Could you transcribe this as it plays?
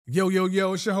Yo, yo,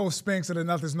 yo, it's your host Spanks of the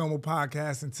Nothing's Normal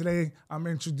podcast, and today I'm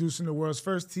introducing the world's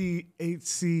first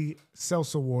THC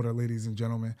seltzer water, ladies and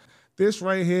gentlemen. This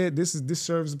right here, this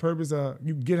serves the purpose of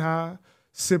you get high,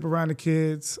 sip around the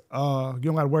kids. You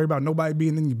don't got to worry about nobody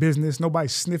being in your business, nobody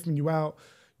sniffing you out.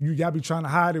 Y'all be trying to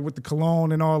hide it with the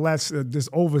cologne and all that, this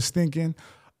over stinking.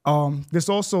 This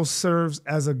also serves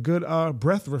as a good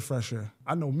breath refresher.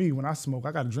 I know me, when I smoke,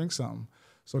 I got to drink something.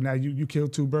 So now you kill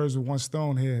two birds with one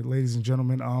stone here, ladies and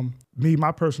gentlemen.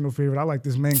 My personal favorite, I like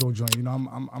this mango joint. You know,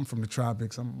 I'm from the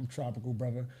tropics. I'm a tropical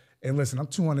brother. And listen, I'm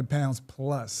 200 pounds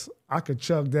plus. I could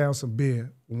chug down some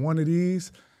beer. One of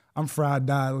these, I'm fried,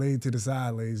 died, laid to the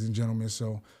side, ladies and gentlemen.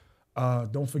 So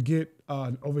don't forget,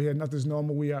 over here, Nothing's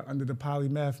Normal. We are under the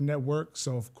Polymath Network.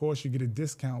 So, of course, you get a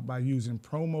discount by using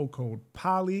promo code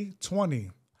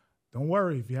POLY20. Don't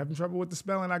worry. If you're having trouble with the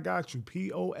spelling, I got you.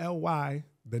 POLY.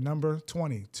 The number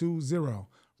 20.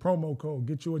 Promo code,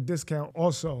 get you a discount.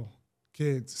 Also,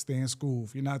 kids, stay in school.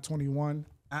 If you're not 21,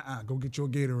 go get your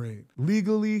Gatorade.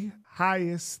 Legally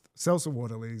highest seltzer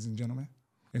water, ladies and gentlemen.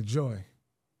 Enjoy.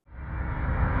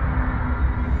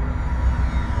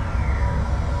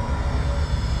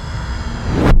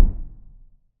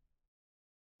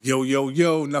 Yo, yo,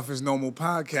 yo, Nothing's Normal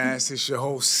podcast. It's your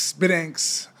host,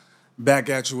 Spittanks,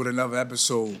 back at you with another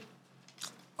episode.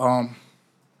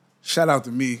 Shout out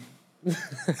to me,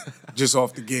 just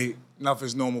off the gate.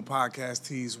 Nothing's Normal podcast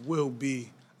tees will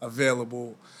be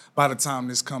available by the time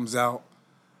this comes out.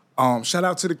 Shout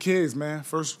out to the kids, man.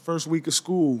 First week of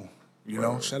school, you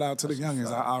know. Shout out to the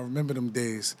youngins. I remember them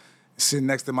days. Sitting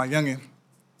next to my youngin,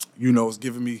 you know, it's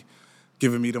giving me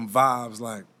them vibes,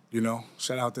 like, you know.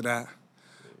 Shout out to that.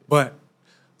 But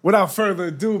without further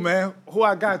ado, man, who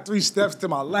I got 3 steps to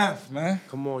my left, man?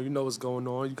 Come on, you know what's going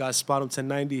on. You got Spottem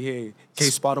 1090 here.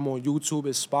 Spottem on YouTube.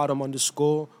 It's Spottem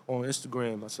 _ on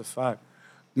Instagram. That's a fact.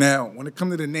 Now, when it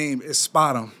comes to the name, it's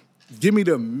Spottem. Give me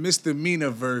the misdemeanor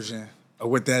version of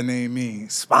what that name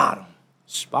means. Spottem.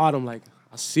 Spottem, like,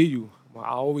 I see you. I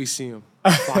always see him.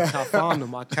 If I find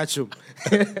him, I catch him.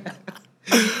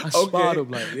 I spot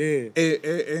him, like, yeah.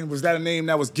 And was that a name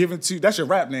that was given to you? That's your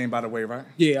rap name, by the way, right?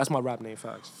 Yeah, that's my rap name,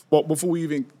 facts. Well, before we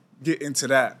even get into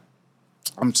that,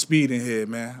 I'm speeding here,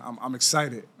 man. I'm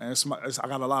excited. Man. I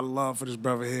got a lot of love for this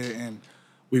brother here, and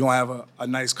we're going to have a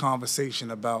nice conversation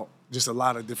about just a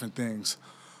lot of different things.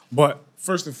 But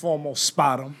first and foremost,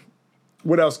 Spottem.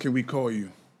 What else can we call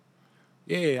you?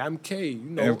 Yeah, MK, you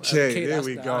know. MK, there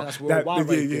we go. That's worldwide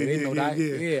right there. They know that.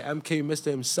 Yeah. Yeah, MK,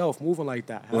 Mr. Himself, moving like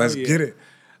that. Let's get it.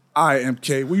 All right,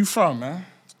 MK, where you from, man?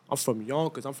 I'm from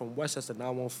Yonkers. I'm from Westchester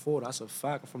 914. That's a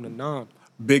fact. I'm from the 9.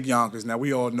 Big Yonkers. Now,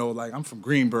 we all know, like, I'm from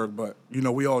Greenburgh, but, you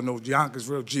know, we all know Yonkers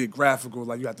real geographical.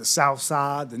 Like, you got the south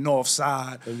side, the north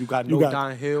side. And you got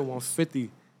Down Hill 150.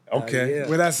 Okay. Yeah.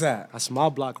 Where that's at? That's my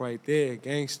block right there,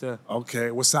 gangster.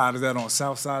 Okay. What side is that on?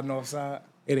 South side, north side?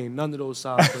 It ain't none of those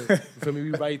sides, but you feel me?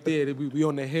 We right there. We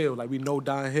on the hill, like we know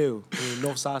down hill.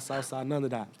 North side, south side, none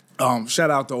of that. Shout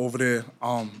out to over there.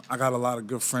 I got a lot of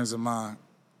good friends of mine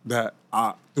that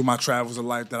through my travels of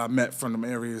life that I met from them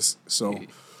areas. So,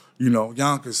 you know,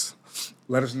 Yonkers.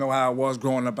 Let us know how it was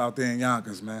growing up out there in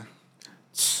Yonkers, man.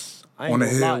 On the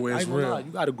hill where it's real.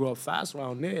 You gotta grow up fast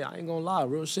around there. I ain't gonna lie,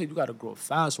 real shit. You gotta grow up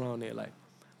fast around there. Like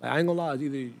I ain't gonna lie. It's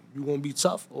either you gonna be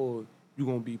tough or you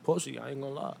gonna be pussy. I ain't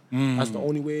gonna lie. That's the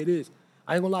only way it is.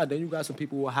 I ain't gonna lie. Then you got some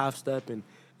people who will half step and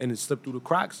it slip through the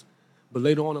cracks. But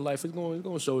later on in life, it's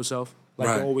gonna show itself like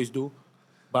right. They always do.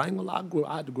 But I ain't gonna lie.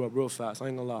 I had to grow up real fast. I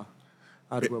ain't gonna lie.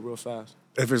 I had to grow up real fast.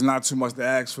 If it's not too much to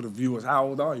ask for the viewers, how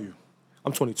old are you?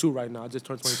 I'm 22 right now. I just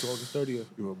turned 22 August 30th.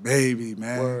 You a baby,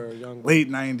 man. Word, young late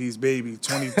 90s, baby.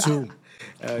 22.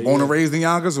 Yeah. Born and raised in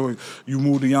Yonkers, or you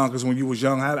moved to Yonkers when you was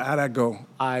young? How'd that go?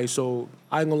 So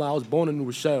I ain't gonna lie. I was born in New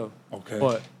Rochelle. Okay.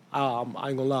 But I ain't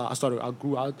gonna lie. I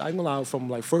ain't gonna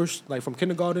lie, from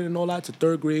kindergarten and all that to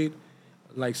 3rd grade,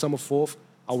 like summer 4th,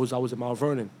 I was in Mount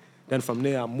Vernon. Then from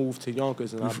there, I moved to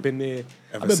Yonkers, and I've been there.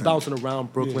 I've been bouncing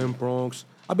around Brooklyn, Bronx.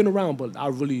 I've been around, but I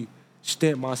really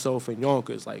stamped myself in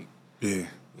Yonkers, like. Yeah,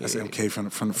 that's MK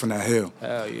from that hill.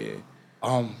 Hell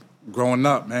yeah. Growing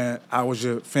up, man, how was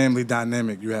your family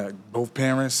dynamic? You had both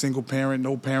parents, single parent,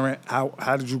 no parent.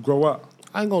 How did you grow up?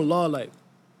 I ain't gonna lie, like,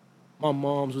 my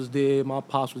moms was there, my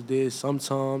pops was there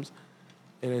sometimes,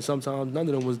 and then sometimes none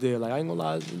of them was there. Like, I ain't gonna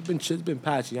lie, it's been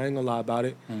patchy. I ain't gonna lie about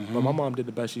it. Mm-hmm. But my mom did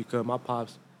the best she could. My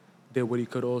pops did what he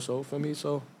could also for me.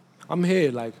 So I'm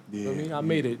here, like, for me, I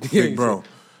made it. Big bro,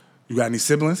 you got any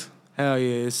siblings? Hell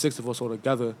yeah, it's 6 of us all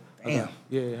together. Damn.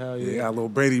 Yeah, hell yeah. Yeah, got a little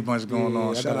Brady bunch going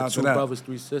on. Shout out to that. 2 brothers,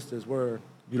 3 sisters, word.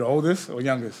 You the oldest or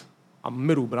youngest? I'm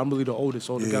middle, but I'm really the oldest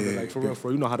all together. Yeah, like, for real.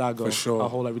 You know how that goes. For sure. I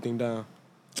hold everything down.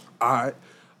 All right.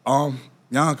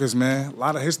 Yonkers, man. A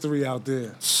lot of history out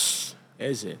there.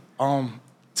 Is it?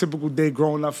 Typical day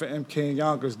growing up for MK and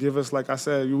Yonkers. Give us, like I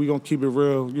said, we gonna keep it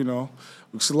real, you know.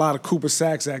 There's a lot of Cooper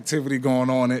Sacks activity going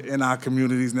on in our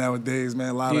communities nowadays, man.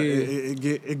 A lot of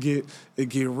it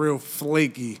get real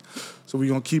flaky. So we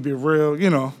gonna keep it real, you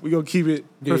know. We gonna keep it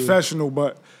professional.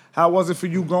 But how was it for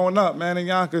you growing up, man, in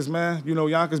Yonkers, man? You know,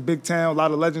 Yonkers, big town, a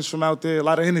lot of legends from out there, a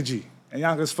lot of energy. And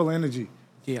Yonkers full of energy.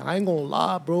 Yeah, I ain't gonna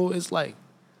lie, bro. It's like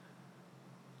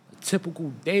a typical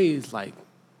days. Like,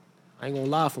 I ain't gonna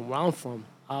lie, from where I'm from,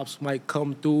 Opps might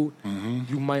come through.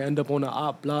 You might end up on the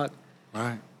op block.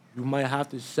 Right. You might have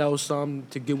to sell something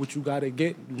to get what you gotta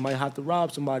get. You might have to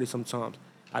rob somebody sometimes.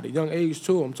 At a young age,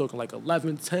 too. I'm talking like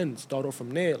 11, 10. Start off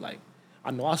from there. Like,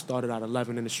 I know I started at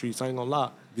 11 in the streets. I ain't gonna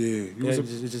lie. Yeah.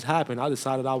 It just happened. I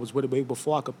decided I was with it way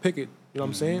before I could pick it. You know what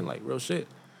I'm saying? Like, real shit.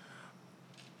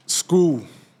 School,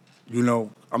 you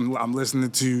know, I'm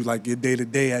listening to you, like, your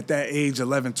day-to-day at that age,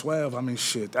 11, 12. I mean,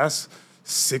 shit, that's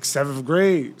 6th, 7th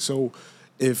grade. So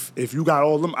if you got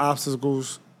all them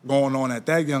obstacles going on at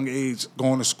that young age,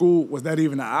 going to school, was that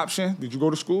even an option? Did you go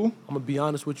to school? I'm going to be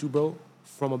honest with you, bro.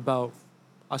 From about,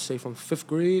 I say from 5th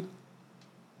grade,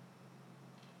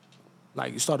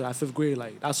 like, you started at 5th grade,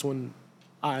 like, that's when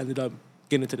I ended up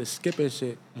getting into the skipping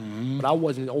shit. But I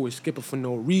wasn't always skipping for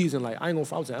no reason. Like, I ain't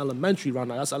gonna, I was in elementary right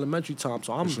now. That's elementary time.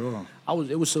 So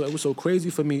it was so crazy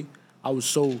for me. I ain't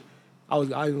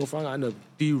gonna front, I ended up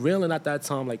derailing at that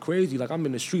time like crazy. Like, I'm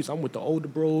in the streets. I'm with the older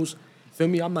bros. Feel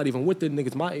me? I'm not even with the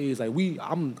niggas my age. Like,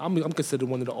 I'm considered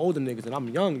one of the older niggas, and I'm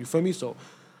young. You feel me? So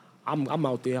I'm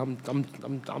out there. I'm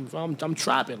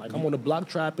trapping. Like, I'm on the block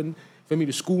trapping. Feel me?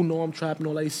 The school know I'm trapping.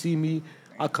 All they see me.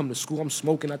 I come to school, I'm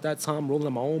smoking at that time,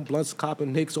 rolling my own blunts,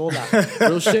 copping nicks, all that.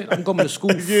 Real shit. I'm coming to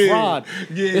school fried.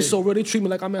 Yeah. It's so real. They treat me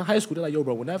like I'm in high school. They're like, yo,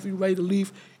 bro, whenever you ready to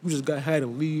leave, you just go ahead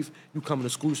and leave. You coming to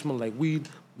school, smelling like weed.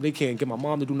 They can't get my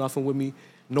mom to do nothing with me.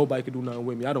 Nobody can do nothing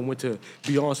with me. I done went to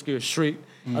Beyond Scared Straight.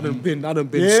 I done been.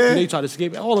 They tried to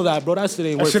escape. All of that, bro. That shit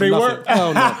ain't work for nothing.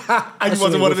 Hell no. I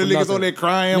wasn't one of the niggas on there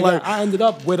crying. Nigga, like I ended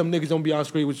up where them niggas on Beyond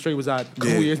Scared was at a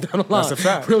couple years down the line. That's a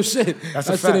fact. Real shit. That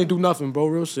shit ain't do nothing, bro.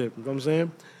 Real shit. You know what I'm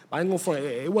saying? I ain't gonna front.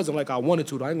 It wasn't like I wanted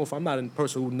to, though. I ain't gonna front. I'm not a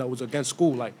person who was against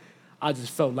school. Like, I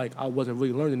just felt like I wasn't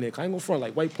really learning it. I ain't gonna front.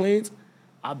 Like, White Plains,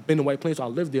 I've been to White Plains, so I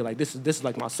lived there. Like, this is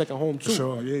like my second home, too.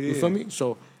 Sure, yeah. You feel me?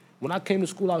 So, when I came to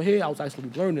school out here, I was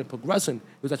actually learning, progressing.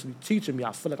 It was actually teaching me.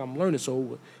 I feel like I'm learning.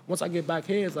 So, once I get back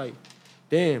here, it's like,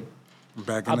 damn.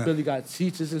 I barely got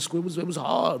teachers in school. It was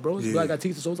hard, bro. I got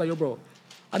teachers, so it's like, yo, bro,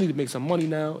 I need to make some money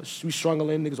now. We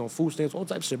struggling, niggas on food stamps, all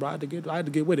type of shit, bro. I had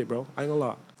to get with it, bro. I ain't gonna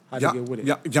lie. I had to get with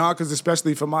it. Yonkers,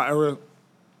 especially for my era,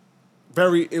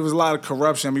 it was a lot of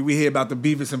corruption. I mean, we hear about the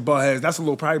Beavis and Buttheads. That's a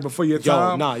little probably before your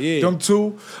time. Them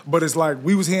too. But it's like,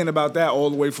 we was hearing about that all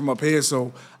the way from up here,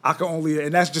 so I can only,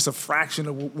 and that's just a fraction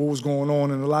of what was going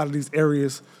on in a lot of these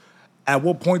areas. At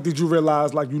what point did you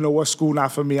realize, like, you know what, school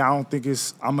not for me? I don't think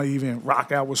I'm going to even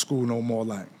rock out with school no more.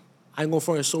 Like, I ain't gonna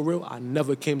front, it's so real. I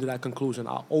never came to that conclusion.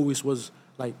 I always was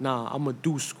like, nah, I'm gonna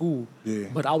do school. Yeah.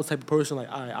 But I was the type of person,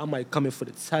 like, all right, I might come in for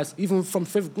the test. Even from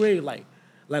 5th grade, like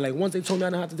once they told me I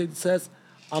didn't have to take the test,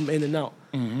 I'm in and out.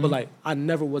 But, like, I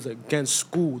never was against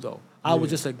school, though. I was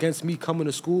just against me coming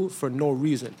to school for no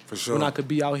reason. For sure. When I could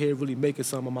be out here really making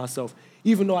something of myself.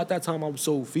 Even though at that time I was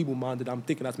so feeble-minded, I'm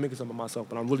thinking I was making something of myself,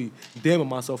 but I'm really damning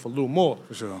myself a little more.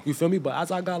 For sure. You feel me? But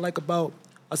as I got, like, about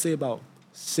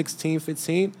 16,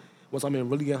 15, once I'm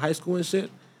really in high school and shit,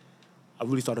 I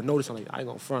really started noticing, like, I ain't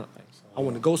gonna front. Like, I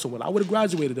want to go somewhere. I would have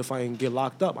graduated if I didn't get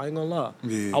locked up. I ain't gonna lie.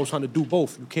 Yeah. I was trying to do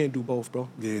both. You can't do both, bro.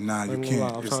 Yeah, nah, you I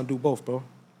can't. was trying to do both, bro.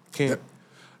 Can't.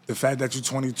 The fact that you're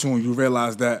 22 and you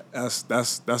realize that's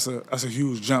a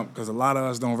huge jump, because a lot of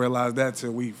us don't realize that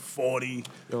till we 40.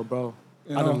 Yo, bro.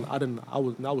 I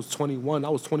was 21. I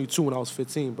was 22 when I was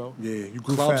 15, bro. Yeah, you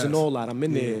grew Clubs fast. and all that. I'm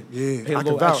in there. Yeah, Pay a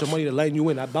little extra money to letting you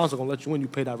in. That bouncer gonna let you in. You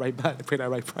pay that right back. Pay that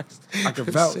right price. I can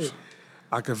vouch.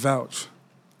 I can vouch.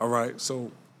 All right,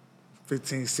 so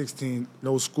 15, 16,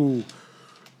 no school.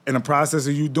 In the process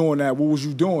of you doing that, what was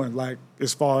you doing? Like,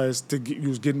 as far as you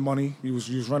was getting money, you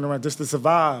was running around just to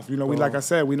survive. You know, like I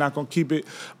said, we're not gonna keep it,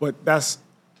 but that's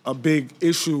a big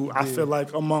issue. I feel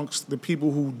like amongst the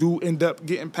people who do end up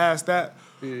getting past that,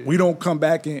 we don't come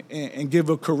back and give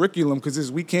a curriculum,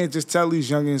 because we can't just tell these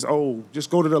youngins, oh,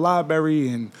 just go to the library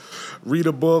and read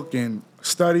a book and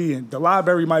study. And the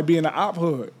library might be in the op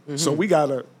hood. So we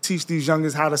gotta teach these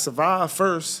youngins how to survive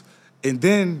first, and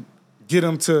then get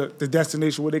them to the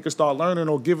destination where they can start learning,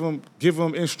 or give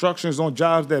them instructions on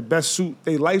jobs that best suit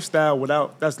their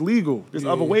lifestyle that's legal. There's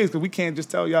other ways, because we can't just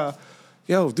tell y'all,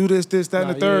 yo, do this, that, and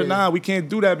the third. Nah, we can't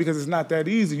do that, because it's not that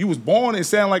easy. You was born, it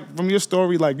sounded like from your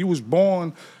story, like you was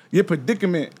born, your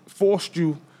predicament forced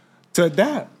you to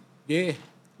adapt. Yeah,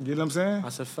 You know what I'm saying?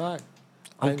 that's a fact.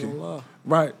 I ain't gonna lie.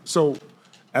 Right. So,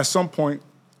 at some point,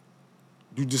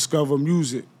 you discover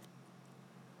music.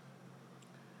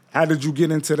 How did you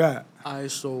get into that? All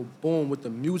right, so boom, with the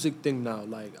music thing now,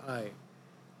 like, all right.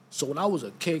 So when I was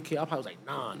a kid, I probably was like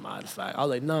 9, matter of fact. I was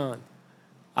like 9.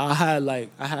 I had like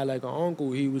an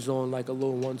uncle, he was on like a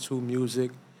little 1-2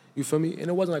 music. You feel me? And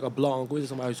it wasn't like a blood uncle, it was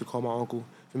somebody I used to call my uncle.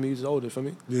 For me, he was older, feel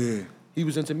me? Yeah. He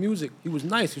was into music. He was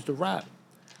nice, he used to rap.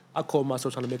 I called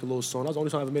myself trying to make a little song. That was the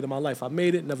only song I ever made in my life. I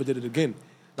made it, never did it again.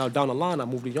 Now down the line, I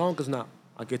moved to Yonkers now.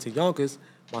 I get to Yonkers,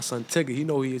 my son Tigger, he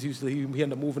know he is. He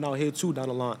ended up moving out here too down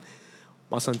the line.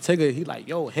 My son Tigger, he like,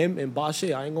 yo, him and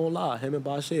Bashe, I ain't gonna lie, him and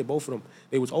Bashe, both of them,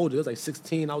 they was older. They was like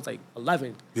 16, I was like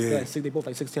 11. Yeah. They both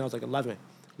like 16, I was like 11.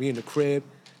 We in the crib.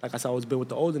 Like I said, I always been with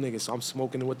the older niggas, so I'm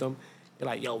smoking with them. They're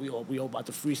like, yo, we all about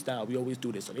to freestyle. We always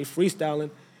do this. So they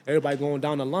freestyling, everybody going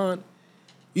down the line.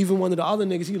 Even one of the other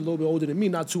niggas, he a little bit older than me,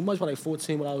 not too much, but like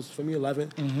 14 when I was, for me, 11.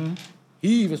 Mm-hmm.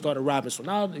 He even started rapping. So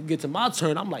now it get to my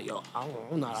turn, I'm like, yo, I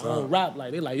don't rap.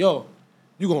 Like, they like, yo,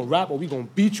 you gonna rap or we gonna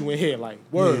beat you in here? Like,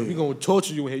 word, we gonna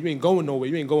torture you in here. You ain't going nowhere.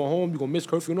 You ain't going home. You gonna miss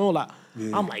curfew and all that.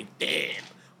 Yeah. I'm like, damn.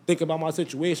 Thinking about my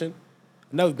situation.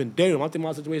 I've never been dating. I'm thinking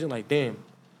about my situation like, damn.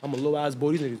 I'm a little ass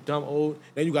boy. These niggas dumb old.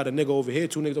 Then you got a nigga over here,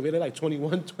 2 niggas over here. They're like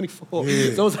 21, 24.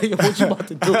 Yeah. So I was like, yo, what you about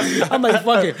to do? I'm like,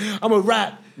 fuck it. I'm a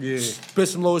rap. Yeah. Spit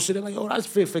some little shit. They're like, yo, that's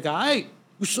fit. All right.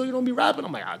 You sure you don't be rapping?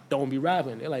 I'm like, I don't be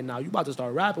rapping. They're like, nah, you about to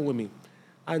start rapping with me.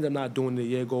 I ended up not doing it. A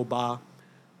year go by.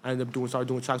 I ended up started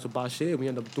doing tracks with Bashe. We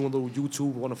ended up doing a little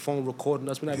YouTube on the phone, recording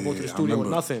us. We not even going to the studio or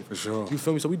nothing. For sure. You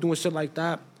feel me? So we doing shit like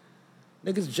that.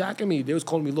 Niggas jacking me. They was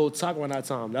calling me Lil Taco around that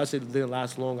time. That shit didn't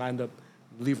last long. I ended up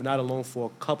leaving that alone for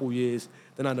a couple years.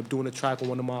 Then I ended up doing a track with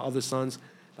one of my other sons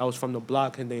that was from the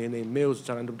block, and they named Mills.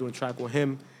 So I ended up doing a track with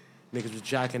him. Niggas was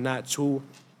jacking that too.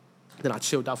 Then I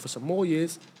chilled out for some more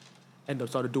years. Ended up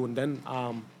started doing. Then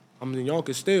I'm in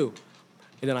Yonkers still.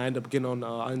 And then I ended up getting on.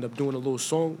 I ended up doing a little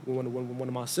song with one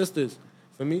of my sisters.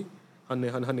 For me, her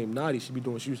name Nadi.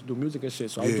 She used to do music and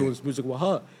shit. So I was doing this music with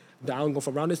her. Then I was going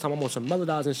for around this time. I'm on some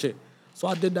melodies and shit. So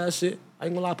I did that shit. I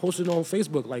ain't gonna lie. I posted it on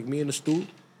Facebook, like me in the stew.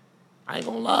 I ain't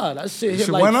gonna lie. That shit hit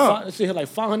like that shit hit like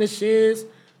 500 shares.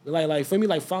 Like for me,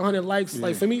 like 500 likes. Yeah.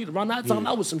 Like for me, around that time,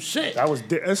 that was some shit.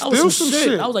 That's still some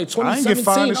shit. That was like 2017. I ain't get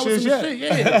 500 that was some yet. shit.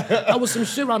 Yeah, that was some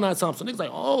shit around that time. So niggas like,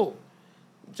 oh.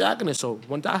 Jacking it. So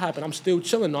when that happened, I'm still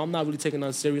chilling. No, I'm not really taking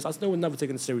it serious. I still was never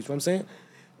taking it serious. You know what I'm saying?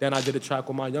 Then I did a track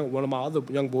with one of my other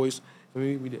young boys. I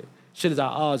mean, we did. Shit is at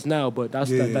odds now, but that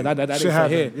ain't for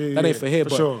here. That ain't for here.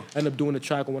 But sure. I ended up doing a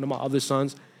track with one of my other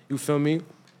sons. You feel me?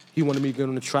 He wanted me to get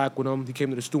on the track with him. He came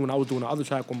to the studio and I was doing the other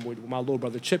track with my little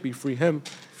brother Chippy. Free him.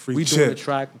 We doing the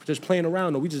track, just playing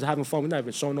around. Though. We just having fun. We're not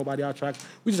even showing nobody our tracks.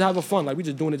 We just having fun. Like we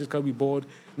just doing it just because we bored.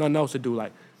 Nothing else to do.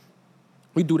 Like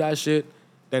we do that shit.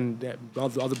 Then the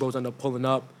other bros end up pulling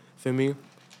up, feel me?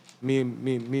 Me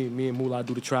and Moolah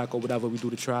do the track or whatever. We do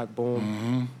the track, boom.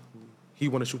 Mm-hmm. He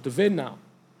want to shoot the vid now.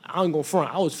 I ain't gonna front.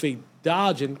 I was fake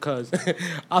dodging because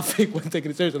I fake wasn't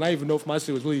taking it serious, and I didn't even know if my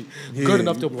shit was really good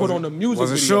enough to put on the music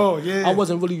video. Sure, yeah. I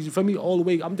wasn't really, for me, all the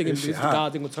way. I'm thinking this guy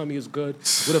gonna tell me it's good.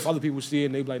 What if other people see it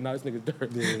and they be like, nah, this nigga's dirt.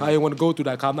 Yeah. I didn't want to go through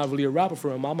that because I'm not really a rapper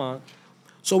for him in my mind.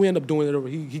 So we end up doing it.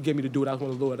 He gave me to do it. That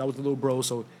was the little bro.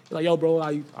 So he's like, yo, bro,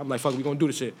 I'm like, fuck it, we gonna do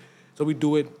this shit. So we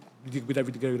do it. We get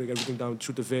everything down,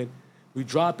 shoot the vid. We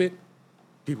drop it.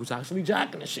 People's actually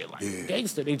jacking the shit like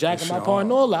gangster. They jacking my part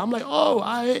and all that. I'm like, oh, all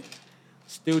right.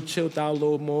 Still chilled out a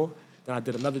little more. Then I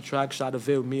did another track, shot a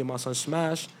vid with me and my son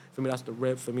Smash. For me, that's the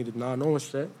rip. For me, the non-orange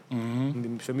shit. Mm-hmm.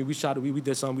 And for me, we shot it. We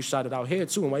did something. We shot it out here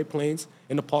too in White Plains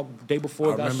in the park the day before.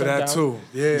 I remember that too.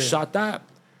 Yeah. We shot that.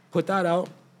 Put that out.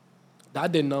 That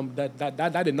did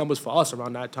numbers for us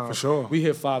around that time. For sure. We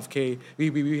hit 5K. We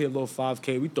hit a little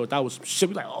 5K. We thought that was some shit.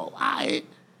 We like, oh, all right.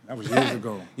 That was years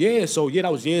ago.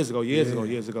 That was years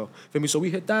ago. Feel me? So we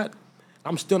hit that.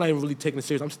 I'm still not even really taking it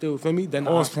serious. I'm still, feel me? Then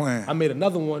I made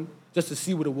another one just to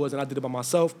see what it was, and I did it by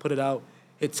myself, put it out,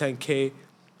 hit 10K.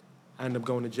 I ended up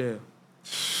going to jail.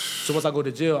 So once I go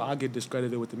to jail, I get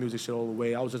discredited with the music shit all the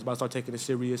way. I was just about to start taking it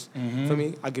serious. Mm-hmm. Feel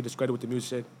me? I get discredited with the music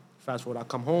shit. Fast forward, I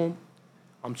come home.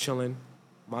 I'm chilling.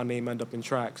 My name end up in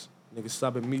tracks. Niggas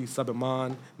subbing me, subbing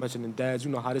mine, mentioning dads. You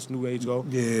know how this new age go.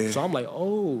 Yeah. So I'm like,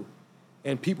 oh.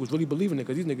 And people's really believing it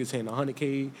because these niggas hitting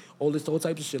 100K, all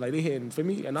types of shit. Like, they hitting, for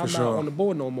me? And I'm not on the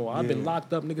board no more. I've been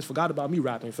locked up. Niggas forgot about me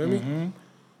rapping, feel me?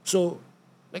 So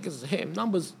niggas is hitting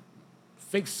numbers,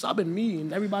 fake subbing me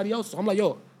and everybody else. So I'm like, yo,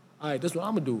 all right, this is what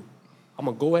I'm going to do. I'm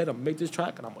going to go ahead and make this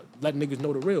track and I'm going to let niggas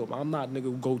know the real. I'm not nigga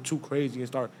who go too crazy and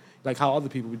start like how other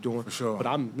people be doing. For sure. But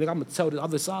I'm gonna tell the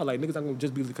other side, like niggas not gonna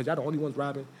just be because y'all the only ones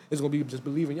rapping. It's gonna be just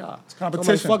believing y'all. It's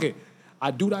competition. So I'm like, fuck it.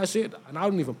 I do that shit, and I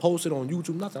don't even post it on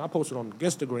YouTube, nothing. I post it on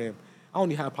Instagram. I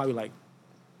only have probably like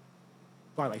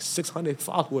 600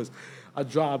 followers. I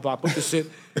drive by, put the shit.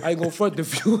 I ain't gonna front the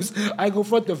views. I ain't gonna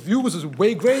front the views is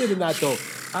way greater than that though.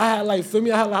 I had like, feel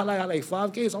me? I had like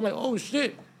 5K. So I'm like, oh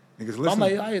shit. Niggas listen. I'm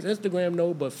like, it's Instagram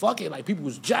though, but fuck it. Like people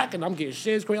was jacking. I'm getting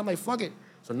shares crazy. I'm like, fuck it.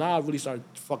 So now I really started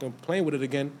fucking playing with it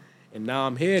again, and now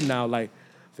I'm here. Now like,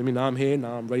 feel me? Now I'm here.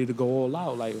 Now I'm ready to go all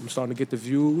out. Like I'm starting to get the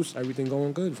views. Everything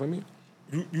going good for me.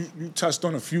 You touched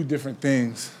on a few different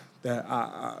things that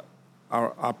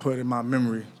I put in my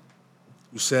memory.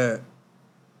 You said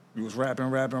you was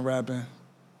rapping,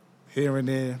 here and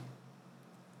there,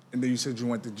 and then you said you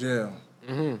went to jail.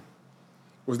 Mm-hmm.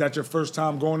 Was that your first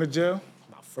time going to jail?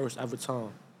 My first ever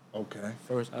time. Okay.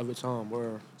 First ever time,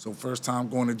 word. So first time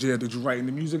going to jail, did you write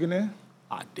any music in there?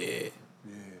 I did.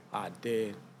 Yeah. I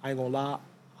did. I ain't gonna lie.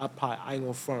 I ain't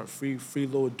gonna front. Free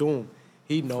Lil Doom.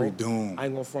 He know. Free Doom. I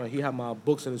ain't gonna front. He had my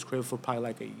books in his crib for probably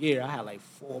like a year. I had like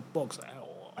 4 books.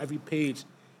 Every page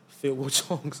filled with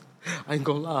songs. I ain't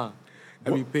gonna lie.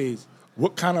 Every page.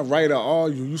 What kind of writer are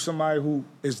you? You somebody who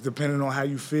is depending on how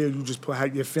you feel, you just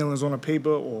put your feelings on a paper,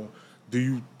 or do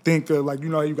you think of, like, you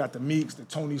know, you got the Meeks, the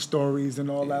Tony stories and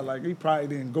all that. Like, he probably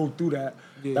didn't go through that.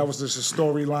 Yeah. That was just a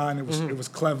storyline. It was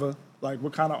clever. Like,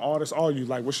 what kind of artist are you?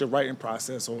 Like, what's your writing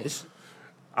process? Or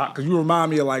because you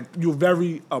remind me of, like, you're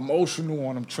very emotional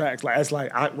on them tracks. Like, it's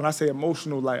like, when I say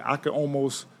emotional, like, I could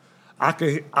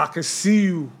see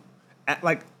you at,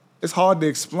 like, it's hard to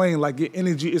explain. Like, your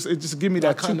energy, it just give me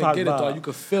that Tupac vibe. Though. You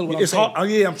can feel what I'm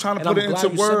saying. I'm trying to put it into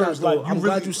words. Like,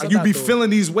 you be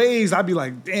feeling these ways. I be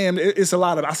like, damn, it's a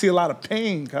lot of, I see a lot of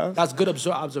pain, cuz. That's good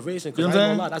observation, because I ain't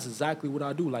gonna lie, that's exactly what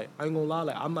I do. Like, I ain't gonna lie,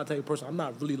 like, I'm not the type of person, I'm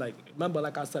not really like, remember,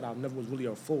 like I said, I never was really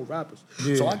a full rapper.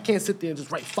 Yeah. So I can't sit there and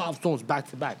just write 5 songs back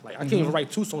to back. Like, I can't even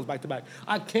write 2 songs back to back.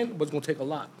 I can, but it's gonna take a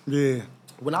lot. Yeah.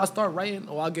 When I start writing,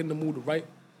 or I get in the mood to write,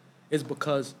 it's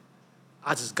because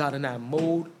I just got in that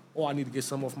mode, or I need to get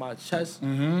something off my chest.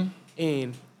 Mm-hmm.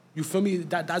 And you feel me?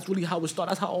 That's really how it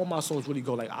starts. That's how all my songs really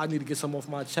go. Like, I need to get something off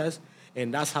my chest,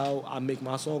 and that's how I make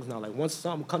my songs now. Like, once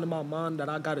something come to my mind that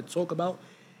I got to talk about,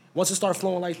 once it starts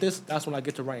flowing like this, that's when I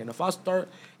get to writing. If I start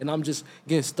and I'm just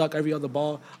getting stuck every other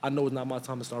bar, I know it's not my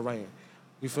time to start writing.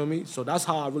 You feel me? So that's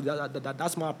how I really,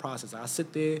 that's my process. I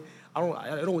sit there, I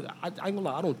ain't gonna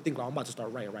lie, I don't think like I'm about to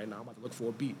start writing right now. I'm about to look for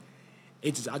a beat.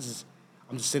 I'm just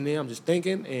sitting there, I'm just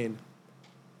thinking, and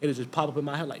it'll just pop up in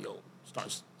my head like, yo,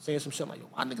 start saying some shit like, yo,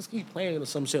 why niggas keep playing or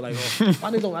some shit like, oh,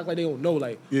 why niggas don't act like they don't know,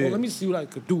 like, oh, let me see what I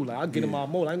could do. Like, I get in my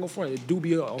mode. I ain't gonna front. It do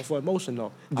be for emotion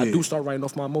though. Yeah. I do start writing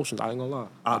off my emotions. I ain't gonna lie.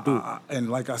 I do.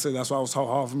 And like I said, that's why it was so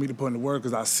hard for me to put in the word,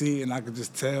 because I see it and I could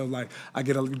just tell. Like, I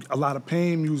get a lot of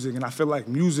pain music, and I feel like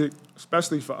music,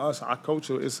 especially for us, our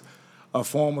culture, is a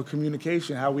form of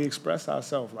communication, how we express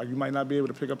ourselves. Like, you might not be able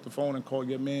to pick up the phone and call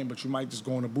your man, but you might just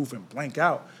go in the booth and blank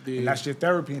out. Yeah. And that's your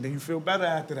therapy, and then you feel better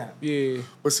after that. Yeah.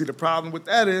 But see, the problem with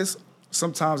that is,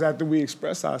 sometimes after we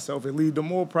express ourselves, it leads to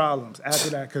more problems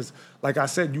after that. Because, like I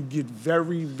said, you get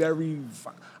very, very,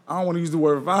 I don't want to use the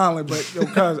word violent, but, yo,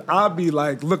 cuz, I'll be,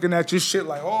 like, looking at your shit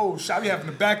like, oh, shit, I be having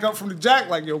to back up from the jack.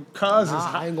 Like, yo, cuz,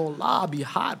 I ain't gonna lie, I be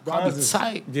hot, bro. I be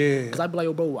tight. Yeah. Because I be like,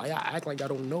 yo, bro, y'all act like y'all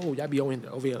don't know. Y'all be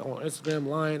over here on Instagram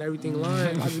lying, everything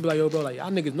lying. I just be like, yo, bro, like,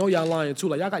 y'all niggas know y'all lying, too.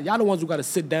 Like, y'all the ones who got to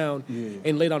sit down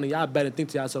and lay down, and y'all better think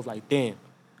to yourself, like, damn,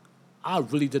 I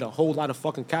really did a whole lot of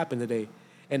fucking capping today.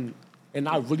 And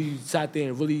I really sat there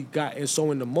and really got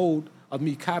so in the mode of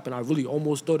me capping, I really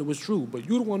almost thought it was true. But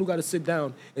you the one who got to sit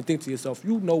down and think to yourself,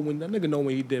 you know when, that nigga know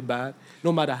when he did bad.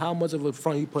 No matter how much of a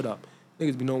front he put up,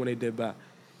 niggas be knowing when they did bad.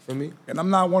 Feel me? And I'm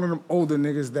not one of them older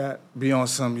niggas that be on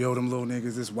some, yo, them little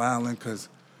niggas is wilding, because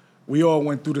we all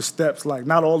went through the steps, like,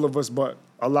 not all of us, but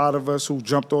a lot of us who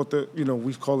jumped off the, you know,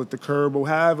 we call it the curb, or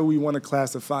however we want to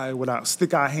classify it, without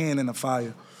stick our hand in the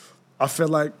fire. I feel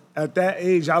like at that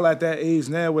age, y'all at that age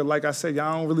now where, like I said,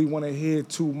 y'all don't really want to hear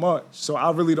too much. So I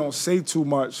really don't say too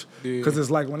much, because it's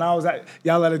like when I was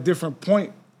y'all at a different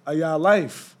point of y'all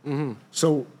life. Mm-hmm.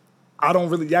 So I don't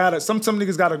really, some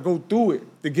niggas got to go through it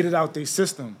to get it out their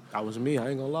system. That was me, I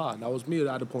ain't gonna lie. That was me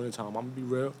at a point in time. I'm gonna be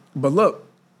real. But look,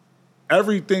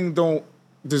 everything don't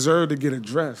deserve to get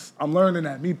addressed. I'm learning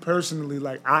that. Me personally,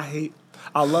 like, I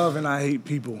love and I hate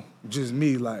people. Just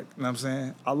me, like, you know what I'm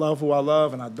saying? I love who I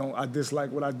love, and I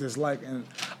dislike what I dislike. And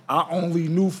I only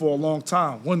knew for a long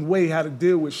time one way how to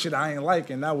deal with shit I ain't like,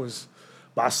 and that was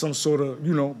by some sort of,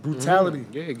 you know, brutality.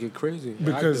 Yeah, get crazy.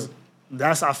 Because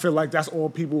I feel like that's all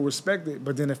people respect it.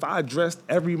 But then if I addressed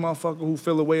every motherfucker who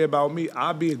feel a way about me,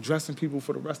 I'd be addressing people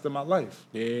for the rest of my life.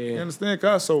 Yeah. You understand,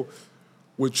 cuz? So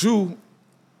with you,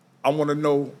 I want to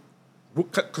know,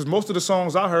 because most of the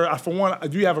songs I heard, for one,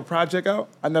 do you have a project out?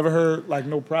 I never heard like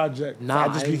no project. Nah, I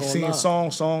just be seeing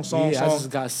song. Yeah, I just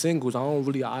got singles. I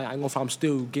ain't gonna if I'm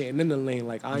still getting in the lane.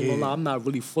 Like, I ain't gonna lie, I'm not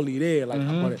really fully there. Like,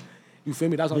 but you feel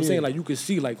me? That's what I'm saying. Like, you can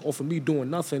see, like, off of me doing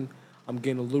nothing, I'm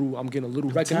getting a little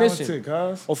recognition.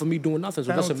 Talented, off of me doing nothing.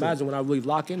 So just imagine when I really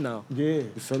lock in now. Yeah.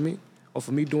 You feel me? Off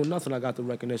of me doing nothing, I got the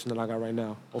recognition that I got right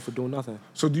now. Off of doing nothing.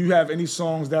 So do you have any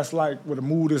songs that's like, where the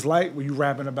mood is light, where you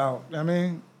rapping about, I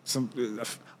mean,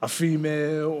 a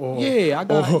female or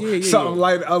something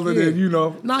light other than, you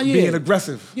know, being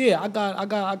aggressive? Yeah, I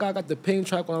got the pain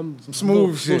track when I'm some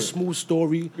smooth shit. Little smooth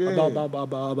story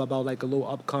about like a little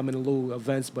upcoming, a little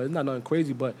events, but it's not nothing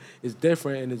crazy, but it's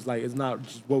different and it's like it's not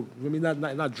just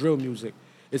not drill music.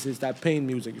 It's that pain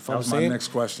music. You feel what I'm saying? That was my next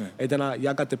question. And then I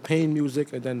got the pain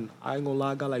music, and then I ain't gonna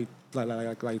lie, I got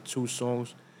like 2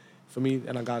 songs for me,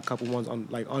 and I got a couple ones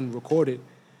unrecorded.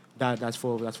 That's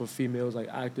for females, like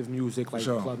active music, like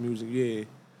club music. Yeah,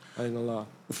 I ain't gonna lie.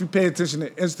 If you pay attention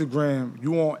to Instagram,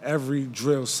 you on every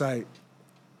drill site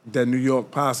that New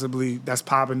York that's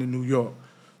popping in New York.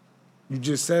 You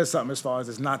just said something as far as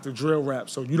it's not the drill rap,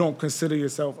 so you don't consider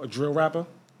yourself a drill rapper?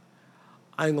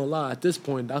 I ain't gonna lie. At this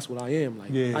point, that's what I am.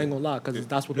 Like, I ain't gonna lie, because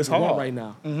that's what people hard. want right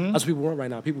now. Mm-hmm. That's what people want right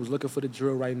now. People's looking for the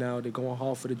drill right now. They're going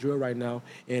hard for the drill right now,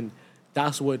 and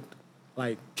that's what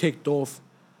like kicked off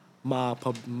my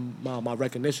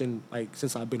recognition. Like,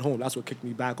 since I've been home, that's what kicked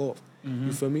me back off. Mm-hmm.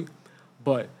 You feel me?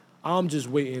 But I'm just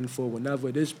waiting for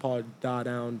whenever this part die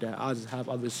down that I just have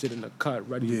other shit in the cut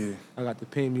ready. Yeah. I got the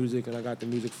pain music and I got the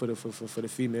music for the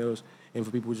females and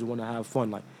for people who just want to have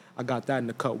fun. Like, I got that in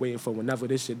the cut waiting for whenever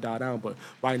this shit die down. But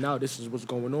right now, this is what's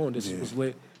going on. This is what's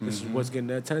lit. This is what's getting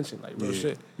their attention. Like, real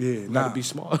shit. Yeah, you gotta be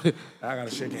smart. I gotta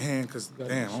shake your hand because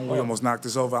damn, we almost knocked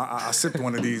this over. I sipped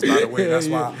one of these, by the way. That's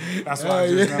why. That's why.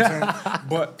 You know what I'm saying?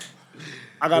 But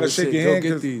I gotta shake your hand. Go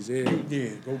get these. Yeah.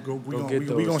 Go.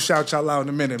 We gonna shout y'all out in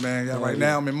a minute, man. Yeah, right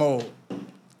now I'm in mode.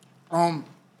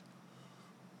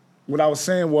 What I was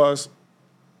saying was,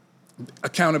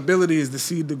 accountability is the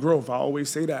seed to growth. I always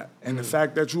say that. And the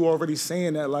fact that you already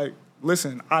saying that, like,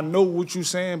 listen, I know what you're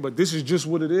saying, but this is just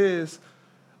what it is.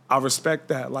 I respect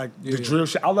that. Like, the drill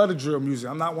shit. I love the drill music.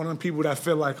 I'm not one of them people that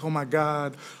feel like, oh my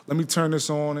God, let me turn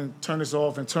this on and turn this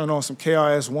off and turn on some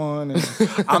KRS-One.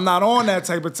 And I'm not on that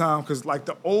type of time because, like,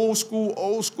 the old school,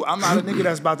 I'm not a nigga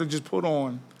that's about to just put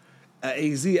on an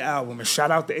AZ album, and shout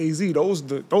out to AZ. Those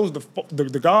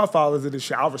the godfathers of this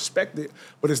shit. I respect it,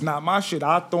 but it's not my shit.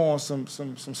 I throw on some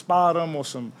Spottem or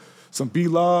some B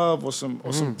Love or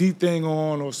some D thing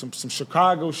on or some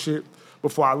Chicago shit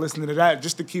before I listen to that,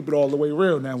 just to keep it all the way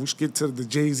real. Now we should get to the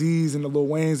Jay-Z's and the Lil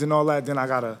Waynes and all that. Then I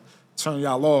gotta turn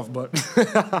y'all off, but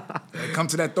come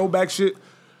to that throwback shit.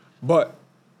 But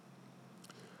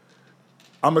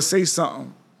I'm gonna say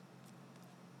something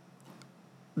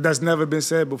that's never been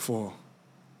said before.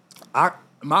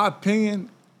 My opinion,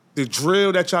 the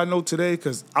drill that y'all know today,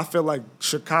 because I feel like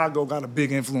Chicago got a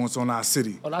big influence on our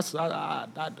city. Oh,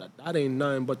 that ain't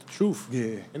nothing but the truth.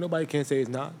 Yeah. And nobody can say it's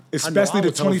not. Especially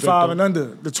the 25 and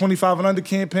under. The 25 and under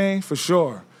campaign, for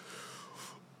sure.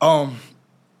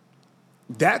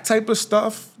 That type of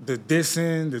stuff, the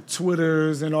dissing, the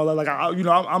Twitters and all that, like,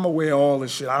 I'm aware of all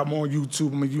this shit. I'm on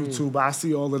YouTube, I'm a YouTuber. I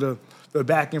see all of the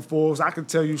back and forths. I can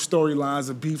tell you storylines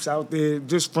of beefs out there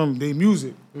just from their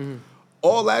music. Mm-hmm.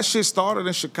 All that shit started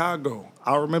in Chicago.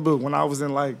 I remember when I was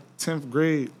in like 10th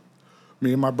grade,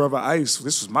 me and my brother Ice,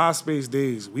 this was MySpace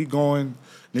days. We going,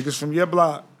 niggas from your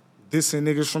block, dissing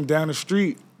niggas from down the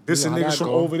street, dissing niggas from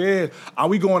over there.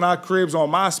 We going our cribs on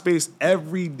MySpace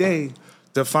every day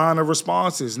to find the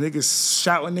responses. Niggas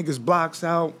shouting niggas blocks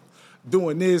out,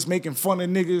 doing this, making fun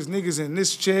of niggas in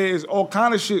this chairs, all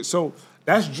kind of shit. So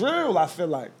that's drill, I feel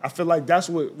like. I feel like that's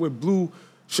what blew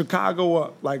Chicago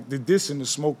up, like the dissing, the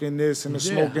smoking this and the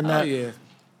smoking that. Yeah.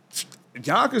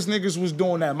 Yonkers niggas was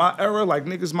doing that. My era, like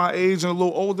niggas my age and a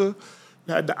little older,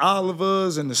 had the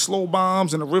Olivers and the Slow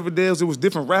Bombs and the Riverdales. It was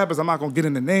different rappers. I'm not gonna get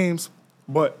into names,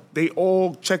 but they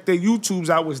all checked their YouTubes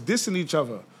out, was dissing each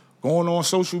other, going on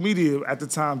social media at the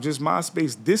time, just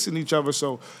MySpace, dissing each other.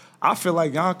 So I feel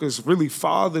like Yonkers really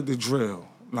fathered the drill.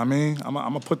 I mean, I'm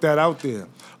gonna put that out there.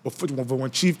 But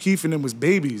when Chief Keef and them was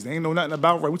babies, they ain't know nothing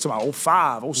about, right? We talking about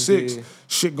 05, 06,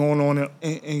 shit going on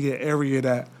in your area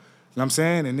that, you know what I'm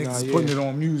saying? And niggas putting it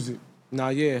on music.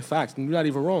 Facts. You're not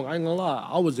even wrong. I ain't gonna lie.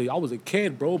 I was a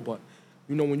kid, bro, but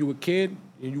you know when you a kid,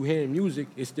 and you hearing music,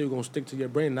 it's still gonna stick to your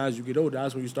brain. And as you get older,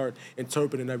 that's when you start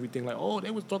interpreting everything. Like, oh, they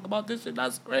was talking about this shit.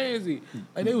 That's crazy.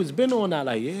 Like they was been on that.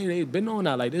 Like, yeah, they been on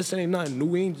that. Like this ain't nothing new.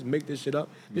 We ain't just make this shit up.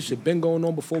 This shit been going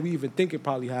on before we even think it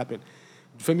probably happened.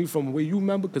 For me, from where you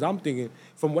remember, because I'm thinking,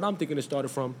 from what I'm thinking it started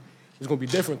from, it's gonna be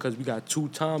different because we got two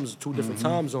different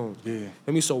time zones. Yeah.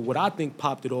 I mean, so what I think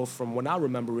popped it off from when I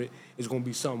remember it is gonna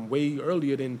be something way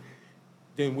earlier than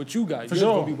what you got. For Yours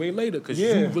sure. gonna be way later because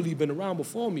Yeah. you really been around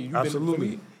before me. You Absolutely.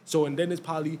 Been, so and then it's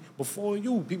probably before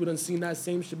you. People done seen that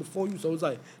same shit before you. So it's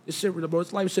like this shit, bro.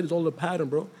 This life shit is all a pattern,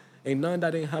 bro. Ain't none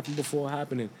that ain't happened before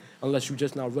happening unless you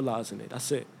just not realizing it.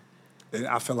 That's it. And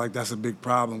I feel like that's a big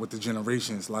problem with the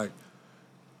generations. Like,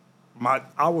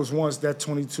 I was once that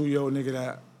 22-year-old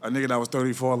nigga that was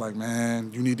 34. Like,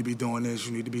 man, you need to be doing this.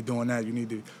 You need to be doing that. You need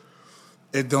to.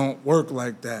 It don't work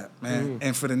like that, man.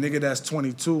 And for the nigga that's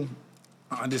 22.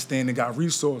 I understand they got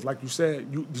resources. Like you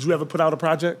said, did you ever put out a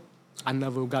project? I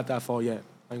never got that far yet.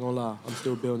 I ain't gonna lie. I'm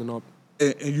still building up.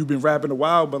 And you've been rapping a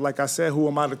while, but like I said, who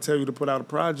am I to tell you to put out a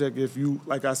project if you,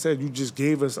 like I said, you just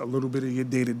gave us a little bit of your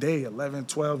day-to-day, 11,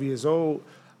 12 years old.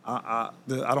 I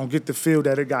don't get the feel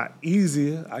that it got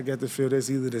easier. I get the feel that it's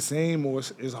either the same or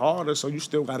it's harder, so you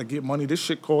still got to get money. This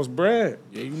shit costs bread.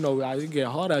 Yeah, you know, it get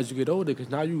harder as you get older because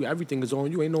now everything is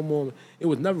on you. Ain't no more, it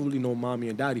was never really no mommy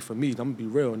and daddy for me. I'm going to be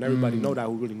real, and everybody know that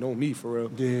who really know me for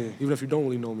real. Yeah. Even if you don't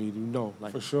really know me, you know.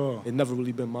 Like, For sure. It never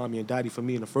really been mommy and daddy for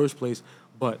me in the first place,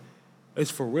 but it's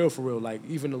for real, for real. Like,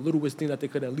 even the littlest thing that they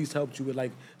could at least help you with,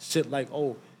 like, shit like,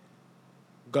 oh,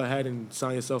 go ahead and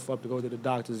sign yourself up to go to the